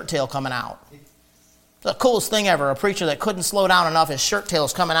and his shirt tail coming out. The coolest thing ever, a preacher that couldn't slow down enough, his shirt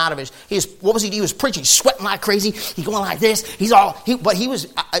tail's coming out of what was he? He was preaching, sweating like crazy. He's going like this.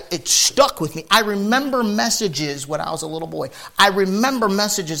 It stuck with me. I remember messages when I was a little boy. I remember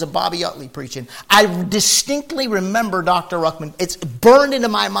messages of Bobby Utley preaching. I distinctly remember Dr. Ruckman. It's burned into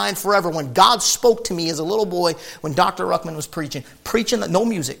my mind forever when God spoke to me as a little boy when Dr. Ruckman was preaching, no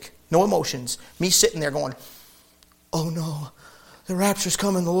music. No emotions. Me sitting there going, oh no, the rapture's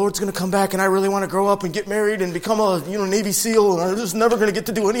coming. The Lord's going to come back and I really want to grow up and get married and become a Navy SEAL and I'm just never going to get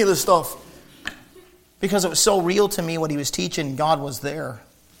to do any of this stuff. Because it was so real to me what he was teaching. God was there.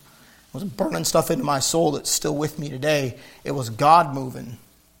 It was burning stuff into my soul that's still with me today. It was God moving.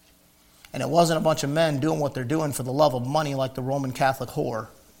 And it wasn't a bunch of men doing what they're doing for the love of money like the Roman Catholic whore.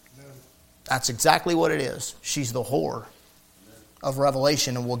 That's exactly what it is. She's the whore of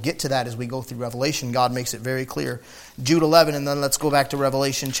Revelation, and we'll get to that as we go through Revelation. God makes it very clear. Jude 11, and then let's go back to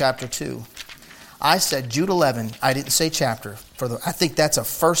Revelation chapter 2. I said Jude 11. I didn't say chapter. I think that's a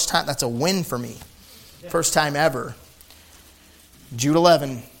first time. That's a win for me. First time ever. Jude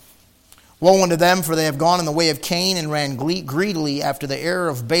 11. Woe unto them, for they have gone in the way of Cain and ran greedily after the error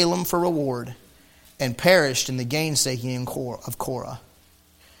of Balaam for reward, and perished in the gainsaking of Korah.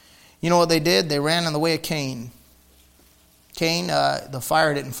 You know what they did? They ran in the way of Cain. Cain, the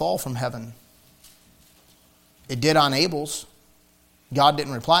fire didn't fall from heaven. It did on Abel's. God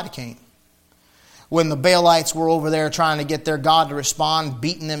didn't reply to Cain. When the Baalites were over there trying to get their God to respond,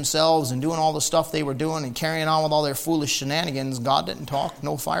 beating themselves and doing all the stuff they were doing and carrying on with all their foolish shenanigans, God didn't talk.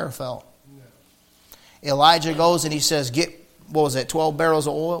 No fire fell. No. Elijah goes and he says, get, 12 barrels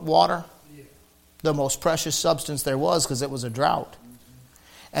of oil, water? Yeah. The most precious substance there was because it was a drought. Mm-hmm.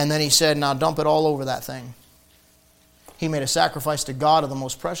 And then he said, now dump it all over that thing. He made a sacrifice to God of the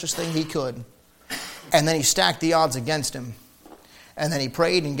most precious thing he could. And then he stacked the odds against him. And then he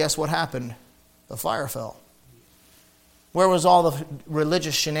prayed, and guess what happened? The fire fell. Where was all the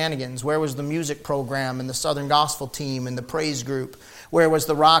religious shenanigans? Where was the music program and the Southern Gospel team and the praise group? Where was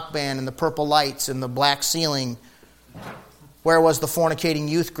the rock band and the purple lights and the black ceiling? Where was the fornicating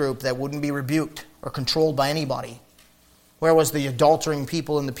youth group that wouldn't be rebuked or controlled by anybody? Where was the adultering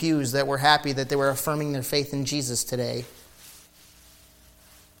people in the pews that were happy that they were affirming their faith in Jesus today?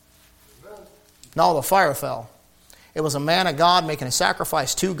 No, the fire fell. It was a man of God making a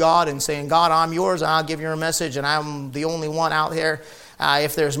sacrifice to God and saying, God, I'm yours, and I'll give you a message, and I'm the only one out here.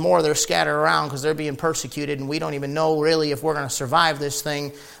 If there's more, they're scattered around because they're being persecuted, and we don't even know really if we're going to survive this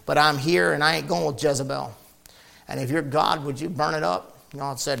thing, but I'm here, and I ain't going with Jezebel. And if you're God, would you burn it up?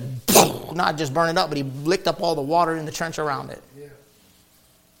 God said, not just burn it up, but he licked up all the water in the trench around it. Yeah.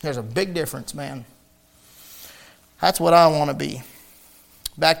 There's a big difference, man. That's what I want to be.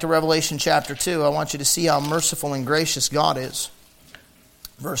 Back to Revelation chapter 2. I want you to see how merciful and gracious God is.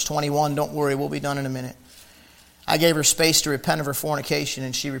 Verse 21, don't worry, we'll be done in a minute. I gave her space to repent of her fornication,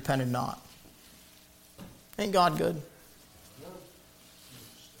 and she repented not. Ain't God good?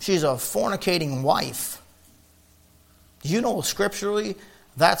 She's a fornicating wife. Do you know scripturally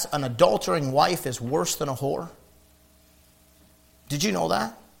That's an adultering wife is worse than a whore. Did you know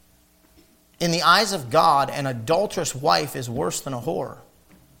that? In the eyes of God, an adulterous wife is worse than a whore.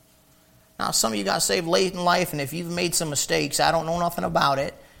 Now, some of you got saved late in life, and if you've made some mistakes, I don't know nothing about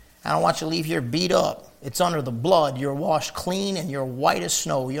it. I don't want you to leave here beat up. It's under the blood. You're washed clean and you're white as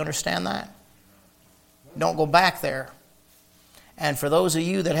snow. You understand that? Don't go back there. And for those of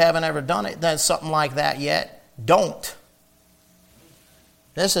you that haven't ever done it, that's something like that yet, don't.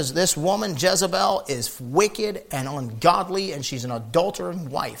 This woman, Jezebel, is wicked and ungodly, and she's an adulterous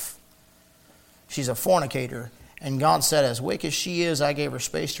wife. She's a fornicator. And God said, as wicked as she is, I gave her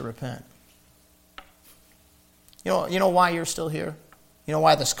space to repent. You know why you're still here? You know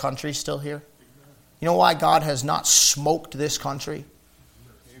why this country's still here? You know why God has not smoked this country?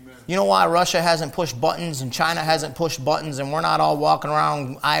 Amen. You know why Russia hasn't pushed buttons and China hasn't pushed buttons and we're not all walking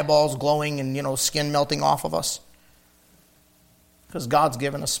around eyeballs glowing and skin melting off of us? Because God's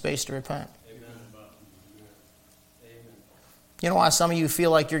given us space to repent. Amen. You know why some of you kids feel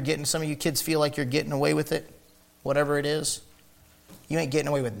like you're getting away with it? Whatever it is. You ain't getting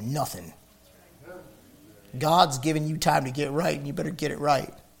away with nothing. God's given you time to get right, and you better get it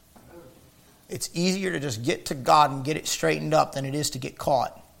right. It's easier to just get to God and get it straightened up than it is to get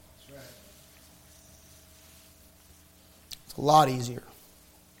caught. It's a lot easier.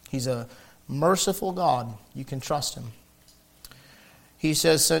 He's a merciful God. You can trust Him. He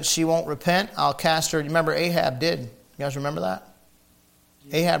says, since she won't repent, I'll cast her. Remember, Ahab did. You guys remember that?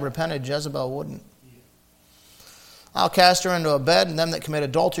 Yeah. Ahab repented, Jezebel wouldn't. I'll cast her into a bed, and them that commit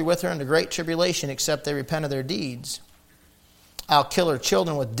adultery with her into great tribulation, except they repent of their deeds. I'll kill her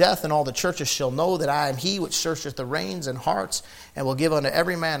children with death, and all the churches shall know that I am He which searcheth the reins and hearts, and will give unto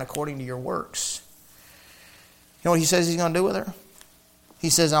every man according to your works. You know what He says He's going to do with her? He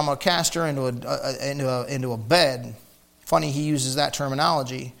says, I'm going to cast her into a bed. Funny He uses that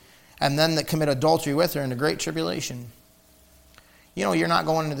terminology. And them that commit adultery with her into great tribulation. You know you're not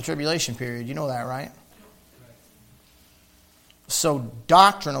going into the tribulation period. You know that, right? So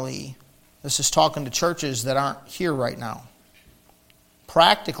doctrinally, this is talking to churches that aren't here right now.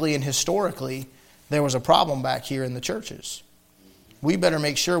 Practically and historically, there was a problem back here in the churches. We better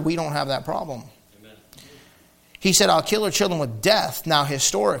make sure we don't have that problem. Amen. He said, I'll kill her children with death. Now,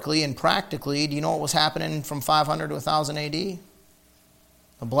 historically and practically, do you know what was happening from 500 to 1000 AD? The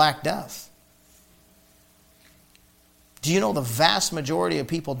Black Death. Do you know the vast majority of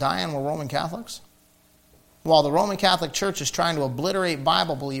people dying were Roman Catholics? While the Roman Catholic Church is trying to obliterate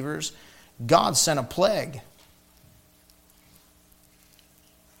Bible believers, God sent a plague.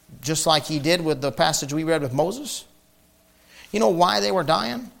 Just like He did with the passage we read with Moses. You know why they were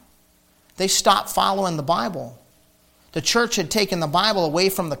dying? They stopped following the Bible. The church had taken the Bible away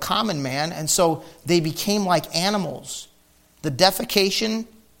from the common man, and so they became like animals. The defecation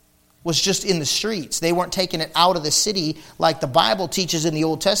was just in the streets. They weren't taking it out of the city like the Bible teaches in the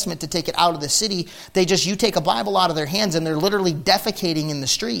Old Testament to take it out of the city. You take a Bible out of their hands and they're literally defecating in the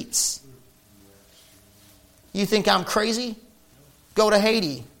streets. You think I'm crazy? Go to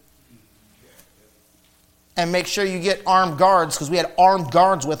Haiti. And make sure you get armed guards, because we had armed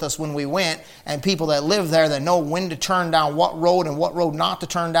guards with us when we went, and people that live there that know when to turn down what road and what road not to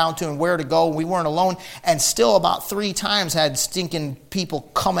turn down to and where to go. We weren't alone, and still about 3 times had stinking people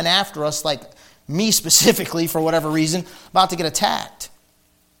coming after us, like me specifically for whatever reason, about to get attacked.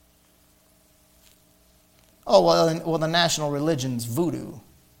 Oh, well, the national religion's voodoo.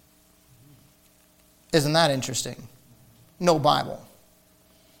 Isn't that interesting? No Bible.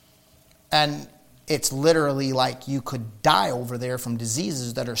 And it's literally like you could die over there from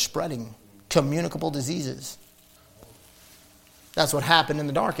diseases that are spreading. Communicable diseases. That's what happened in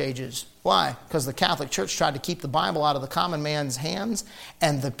the Dark Ages. Why? Because the Catholic Church tried to keep the Bible out of the common man's hands,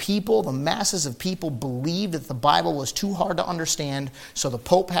 and the masses of people believed that the Bible was too hard to understand, so the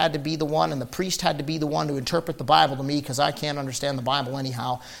Pope had to be the one and the priest had to be the one to interpret the Bible to me, because I can't understand the Bible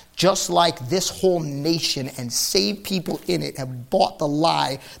anyhow. Just like this whole nation and saved people in it have bought the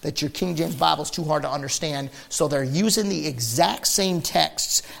lie that your King James Bible is too hard to understand, so they're using the exact same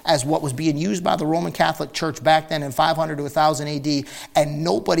texts as what was being used by the Roman Catholic Church back then in 500 to 1000 AD, and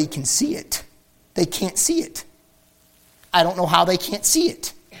nobody can see it. They can't see it. I don't know how they can't see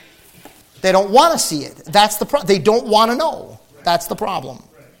it. They don't want to see it. That's the problem. They don't want to know. That's the problem.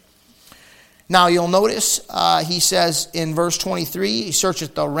 Now you'll notice he says in verse 23, He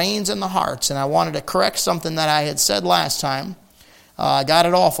searcheth the reins and the hearts. And I wanted to correct something that I had said last time. I got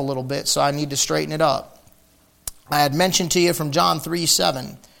it off a little bit, so I need to straighten it up. I had mentioned to you from John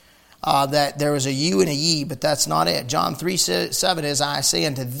 3:7 that there is a you and a ye, but that's not it. John 3:7 is, I say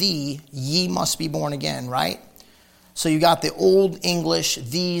unto thee, ye must be born again, right? So you got the Old English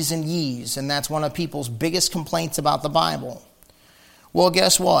these and ye's, and that's one of people's biggest complaints about the Bible. Well,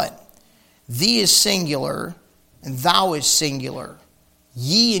 guess what? Thee is singular, and thou is singular.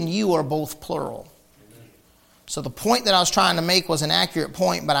 Ye and you are both plural. So the point that I was trying to make was an accurate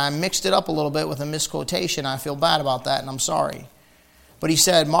point, but I mixed it up a little bit with a misquotation. I feel bad about that, and I'm sorry. But he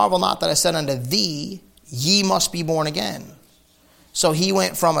said, marvel not that I said unto thee, ye must be born again. So he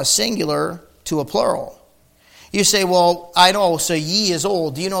went from a singular to a plural. You say, well, I know, so ye is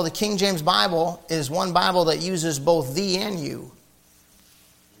old. Do you know the King James Bible is one Bible that uses both thee and you?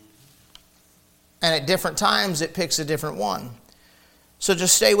 And at different times, it picks a different one. So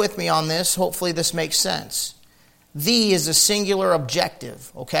just stay with me on this. Hopefully this makes sense. Thee is a singular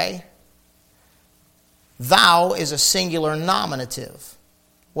objective, okay? Thou is a singular nominative,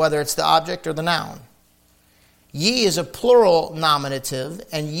 whether it's the object or the noun. Ye is a plural nominative,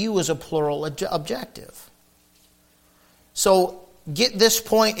 and you is a plural objective. So get this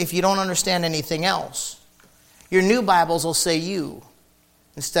point if you don't understand anything else. Your new Bibles will say you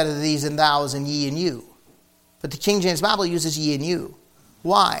instead of these and thous and ye and you. But the King James Bible uses ye and you.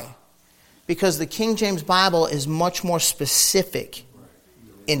 Why? Because the King James Bible is much more specific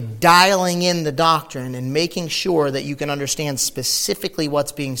in dialing in the doctrine and making sure that you can understand specifically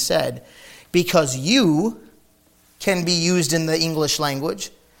what's being said. Because you can be used in the English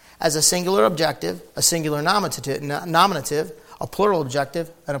language as a singular objective, a singular nominative, a plural objective,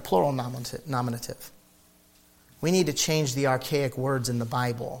 and a plural nominative. We need to change the archaic words in the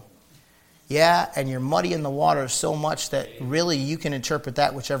Bible. Yeah, and you're muddying the water so much that really you can interpret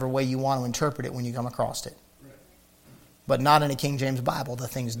that whichever way you want to interpret it when you come across it. But not in a King James Bible. The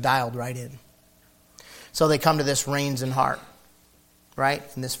thing's dialed right in. So they come to this reins in heart, right,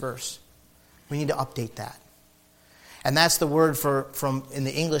 in this verse. We need to update that. And that's the word from in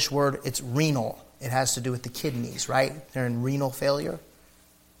the English word, it's renal. It has to do with the kidneys, right? They're in renal failure.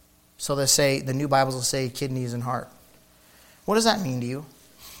 So they say, the new Bibles will say kidneys and heart. What does that mean to you?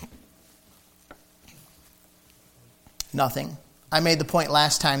 Nothing. I made the point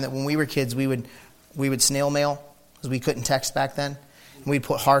last time that when we were kids, we would snail mail because we couldn't text back then. And we'd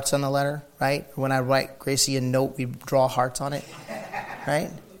put hearts on the letter, right? When I write Gracie a note, we'd draw hearts on it,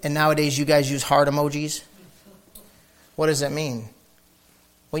 right? And nowadays, you guys use heart emojis. What does that mean?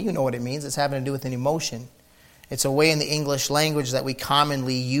 Well, you know what it means. It's having to do with an emotion. It's a way in the English language that we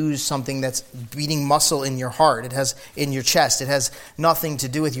commonly use something that's beating muscle in your heart. It has in your chest. It has nothing to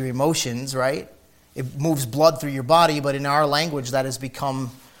do with your emotions, right? It moves blood through your body, but in our language that has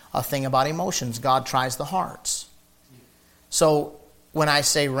become a thing about emotions. God tries the hearts. So when I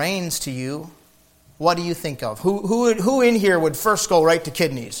say reins to you, what do you think of? Who in here would first go right to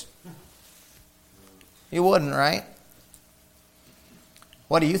kidneys? You wouldn't, right?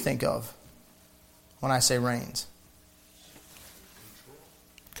 What do you think of when I say reins?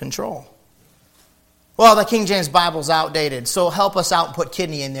 Control. Well, the King James Bible's outdated, so help us out and put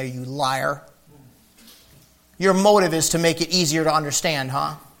kidney in there, you liar. Your motive is to make it easier to understand,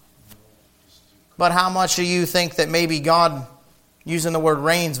 huh? But how much do you think that maybe God using the word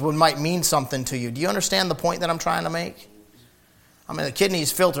reins might mean something to you? Do you understand the point that I'm trying to make? I mean, the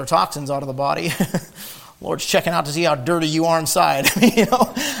kidneys filter toxins out of the body. Lord's checking out to see how dirty you are inside. You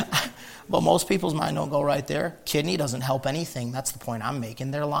know? But most people's mind don't go right there. Kidney doesn't help anything. That's the point I'm making.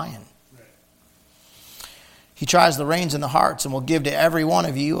 They're lying. He tries the reins in the hearts and will give to every one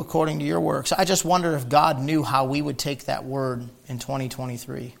of you according to your works. I just wonder if God knew how we would take that word in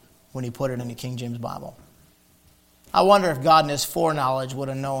 2023 when he put it in the King James Bible. I wonder if God in his foreknowledge would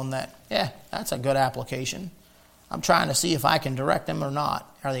have known that, yeah, that's a good application. I'm trying to see if I can direct them or not.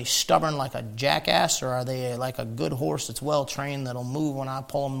 Are they stubborn like a jackass, or are they like a good horse that's well trained that'll move when I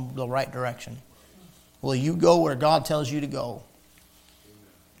pull them the right direction? Will you go where God tells you to go?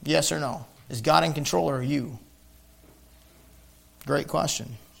 Yes or no? Is God in control or are you? Great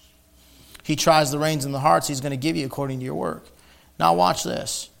question. He tries the reins in the hearts he's going to give you according to your work. Now watch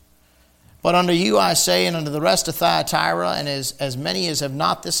this. But unto you I say, and unto the rest of Thyatira, and as many as have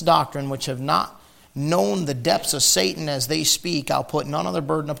not this doctrine, which have not known the depths of Satan as they speak, I'll put none other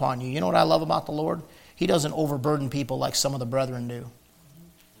burden upon you. You know what I love about the Lord? He doesn't overburden people like some of the brethren do.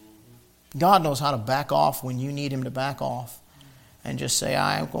 God knows how to back off when you need him to back off. And just say,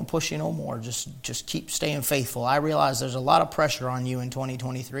 I'm going to push you no more. Just keep staying faithful. I realize there's a lot of pressure on you in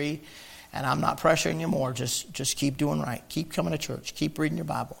 2023, and I'm not pressuring you more. Just keep doing right. Keep coming to church. Keep reading your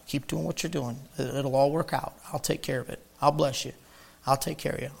Bible. Keep doing what you're doing. It'll all work out. I'll take care of it. I'll bless you. I'll take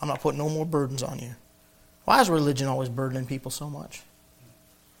care of you. I'm not putting no more burdens on you. Why is religion always burdening people so much?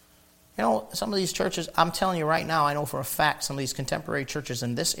 You know, some of these churches, I'm telling you right now, I know for a fact some of these contemporary churches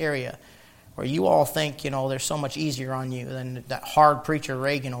in this area where you all think, they're so much easier on you than that hard preacher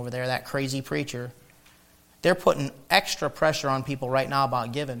Reagan over there, that crazy preacher. They're putting extra pressure on people right now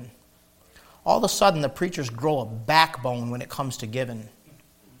about giving. All of a sudden, the preachers grow a backbone when it comes to giving.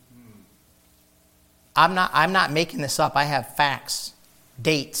 I'm not making this up. I have facts,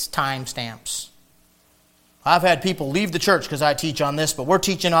 dates, timestamps. I've had people leave the church because I teach on this, but we're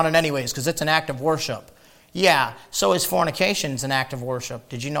teaching on it anyways because it's an act of worship. Yeah, so is fornication an act of worship.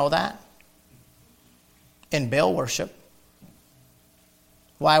 Did you know that? In Baal worship.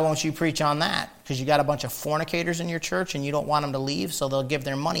 Why won't you preach on that? Because you got a bunch of fornicators in your church and you don't want them to leave, so they'll give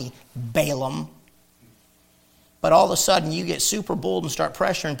their money, Balaam. But all of a sudden you get super bold and start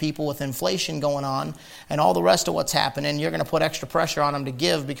pressuring people with inflation going on and all the rest of what's happening. You're going to put extra pressure on them to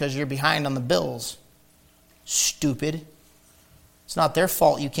give because you're behind on the bills. Stupid. It's not their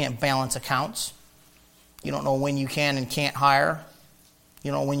fault you can't balance accounts. You don't know when you can and can't hire.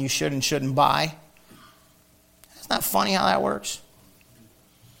 You know when you should and shouldn't buy. It's not funny how that works.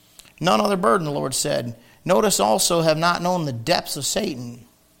 None other burden, the Lord said. Notice also have not known the depths of Satan.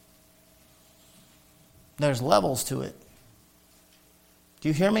 There's levels to it. Do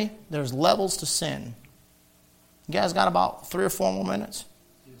you hear me? There's levels to sin. You guys got about 3 or 4 more minutes?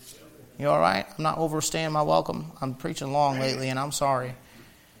 You all right? I'm not overstaying my welcome. I'm preaching long lately, and I'm sorry.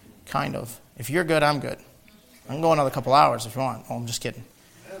 Kind of. If you're good, I'm good. I can go another couple hours if you want. Oh, I'm just kidding.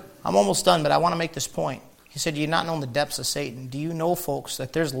 I'm almost done, but I want to make this point. He said, you've not known the depths of Satan. Do you know, folks,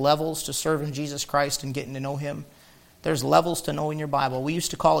 that there's levels to serving Jesus Christ and getting to know Him? There's levels to knowing your Bible. We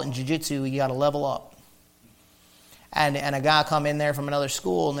used to call it in jiu-jitsu, you got to level up. And a guy come in there from another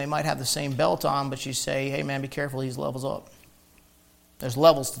school, and they might have the same belt on, but you say, hey, man, be careful, he's levels up. There's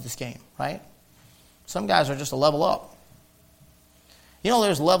levels to this game, right? Some guys are just a level up. You know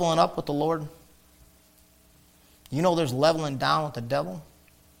there's leveling up with the Lord? You know there's leveling down with the devil?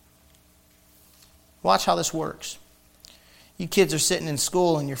 Watch how this works. You kids are sitting in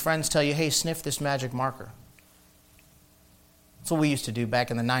school and your friends tell you, hey, sniff this magic marker. That's what we used to do back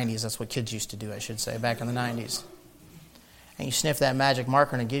in the 90s. That's what kids used to do, I should say, back in the 90s. And you sniff that magic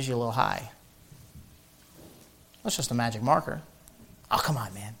marker and it gives you a little high. That's just a magic marker. Oh, come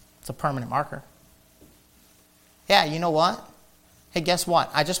on, man. It's a permanent marker. Yeah, you know what? Hey, guess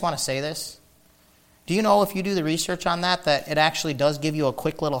what? I just want to say this. Do you know if you do the research on that it actually does give you a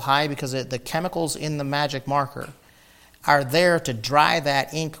quick little high because the chemicals in the magic marker are there to dry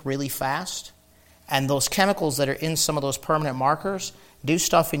that ink really fast. And those chemicals that are in some of those permanent markers do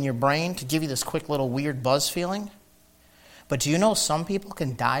stuff in your brain to give you this quick little weird buzz feeling. But do you know some people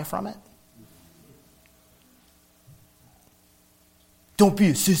can die from it? Don't be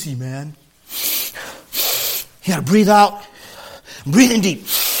a sissy, man. You gotta breathe out. Breathe in deep.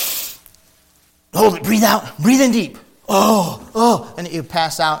 Hold it, breathe out, breathe in deep. Oh, and you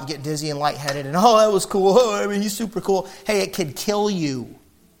pass out and get dizzy and lightheaded. And that was cool. Oh, I mean, he's super cool. Hey, it could kill you.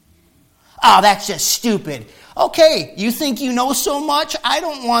 Oh, that's just stupid. Okay, you think you know so much? I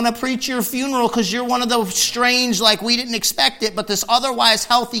don't want to preach your funeral because you're one of those strange, like we didn't expect it, but this otherwise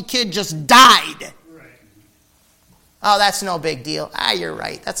healthy kid just died. Right. Oh, that's no big deal. You're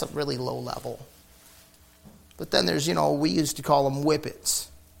right. That's a really low level. But then there's, we used to call them whippets.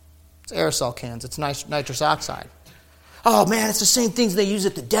 It's aerosol cans. It's nitrous oxide. Oh, man, it's the same things they use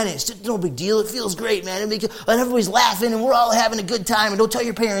at the dentist. It's no big deal. It feels great, man. And everybody's laughing, and we're all having a good time. And don't tell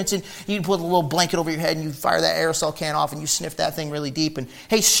your parents. And you put a little blanket over your head, and you fire that aerosol can off, and you sniff that thing really deep. And,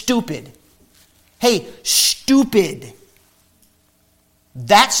 hey, stupid.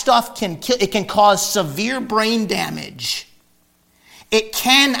 That stuff can kill. It can cause severe brain damage. It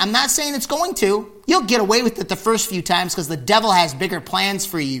can. I'm not saying it's going to. You'll get away with it the first few times because the devil has bigger plans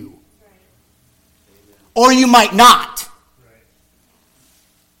for you. Or you might not.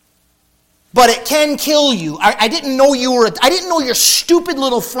 But it can kill you. I didn't know I didn't know your stupid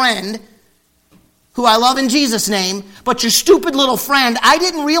little friend, who I love in Jesus' name, but your stupid little friend, I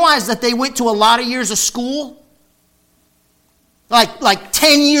didn't realize that they went to a lot of years of school. Like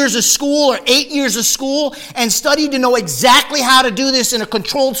 10 years of school or 8 years of school and studied to know exactly how to do this in a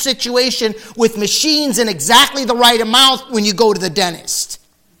controlled situation with machines and exactly the right amount when you go to the dentist.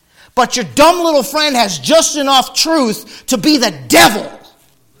 But your dumb little friend has just enough truth to be the devil. That's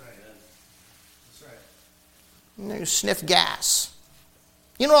right. You sniff gas.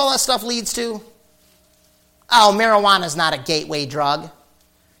 You know what all that stuff leads to? Oh, marijuana is not a gateway drug.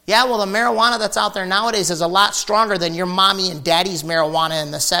 Yeah, well, the marijuana that's out there nowadays is a lot stronger than your mommy and daddy's marijuana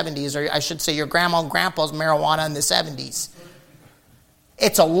in the 70s, or I should say your grandma and grandpa's marijuana in the 70s.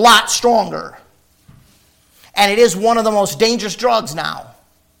 It's a lot stronger. And it is one of the most dangerous drugs now.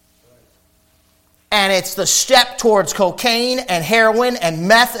 And it's the step towards cocaine and heroin and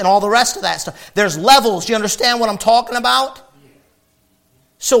meth and all the rest of that stuff. There's levels. You understand what I'm talking about?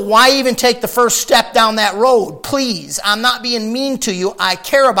 So why even take the first step down that road? Please, I'm not being mean to you. I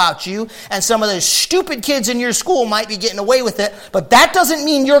care about you. And some of those stupid kids in your school might be getting away with it. But that doesn't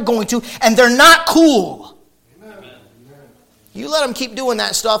mean you're going to. And they're not cool. Amen. You let them keep doing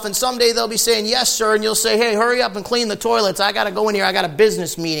that stuff. And someday they'll be saying, yes, sir. And you'll say, hey, hurry up and clean the toilets. I got to go in here. I got a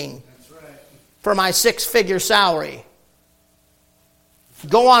business meeting for my 6-figure salary.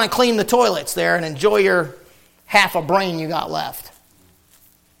 Go on and clean the toilets there and enjoy your half a brain you got left.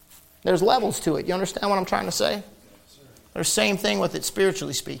 There's levels to it. You understand what I'm trying to say? There's the same thing with it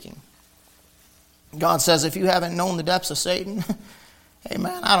spiritually speaking. God says, if you haven't known the depths of Satan, hey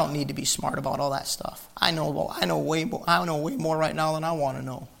man, I don't need to be smart about all that stuff. I know way more right now than I want to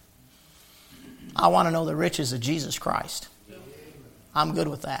know. I want to know the riches of Jesus Christ. I'm good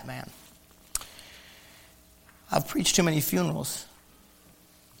with that, man. I've preached too many funerals.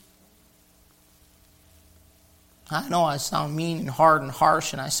 I know I sound mean and hard and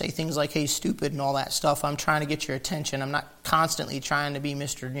harsh, and I say things like, hey, stupid, and all that stuff. I'm trying to get your attention. I'm not constantly trying to be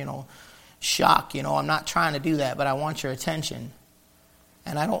Mr., shock. I'm not trying to do that, but I want your attention.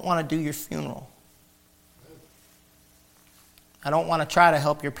 And I don't want to do your funeral. I don't want to try to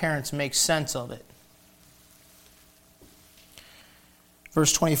help your parents make sense of it.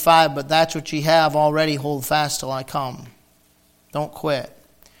 Verse 25, but that's what ye have already, hold fast till I come. Don't quit.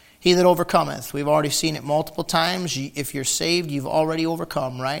 He that overcometh, we've already seen it multiple times. If you're saved, you've already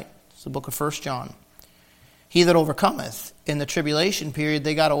overcome, right? It's the book of 1 John. He that overcometh, in the tribulation period,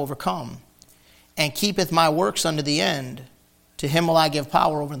 they got to overcome. And keepeth my works unto the end, to him will I give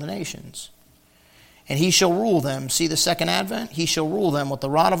power over the nations. And he shall rule them. See the second advent? He shall rule them with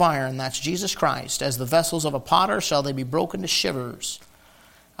the rod of iron, that's Jesus Christ. As the vessels of a potter shall they be broken to shivers.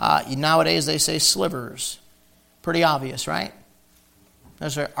 Nowadays they say slivers. Pretty obvious, right?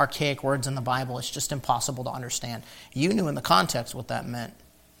 Those are archaic words in the Bible. It's just impossible to understand. You knew in the context what that meant.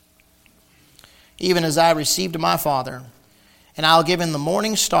 Even as I received of my Father, and I'll give him the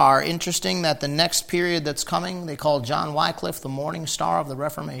morning star. Interesting that the next period that's coming, they call John Wycliffe the morning star of the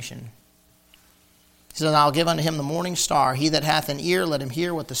Reformation. He says, I'll give unto him the morning star. He that hath an ear, let him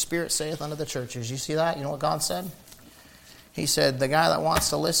hear what the Spirit saith unto the churches. You see that? You know what God said? He said, the guy that wants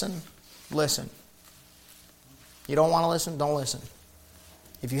to listen, listen. You don't want to listen? Don't listen.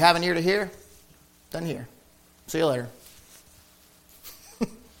 If you have an ear to hear, then hear. See you later.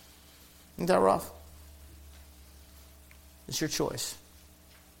 Isn't that rough? It's your choice.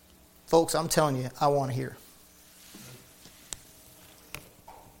 Folks, I'm telling you, I want to hear.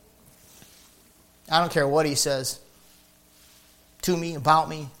 I don't care what he says to me, about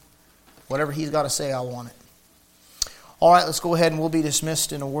me. Whatever he's got to say, I want it. All right, let's go ahead and we'll be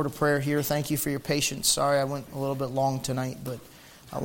dismissed in a word of prayer here. Thank you for your patience. Sorry I went a little bit long tonight, but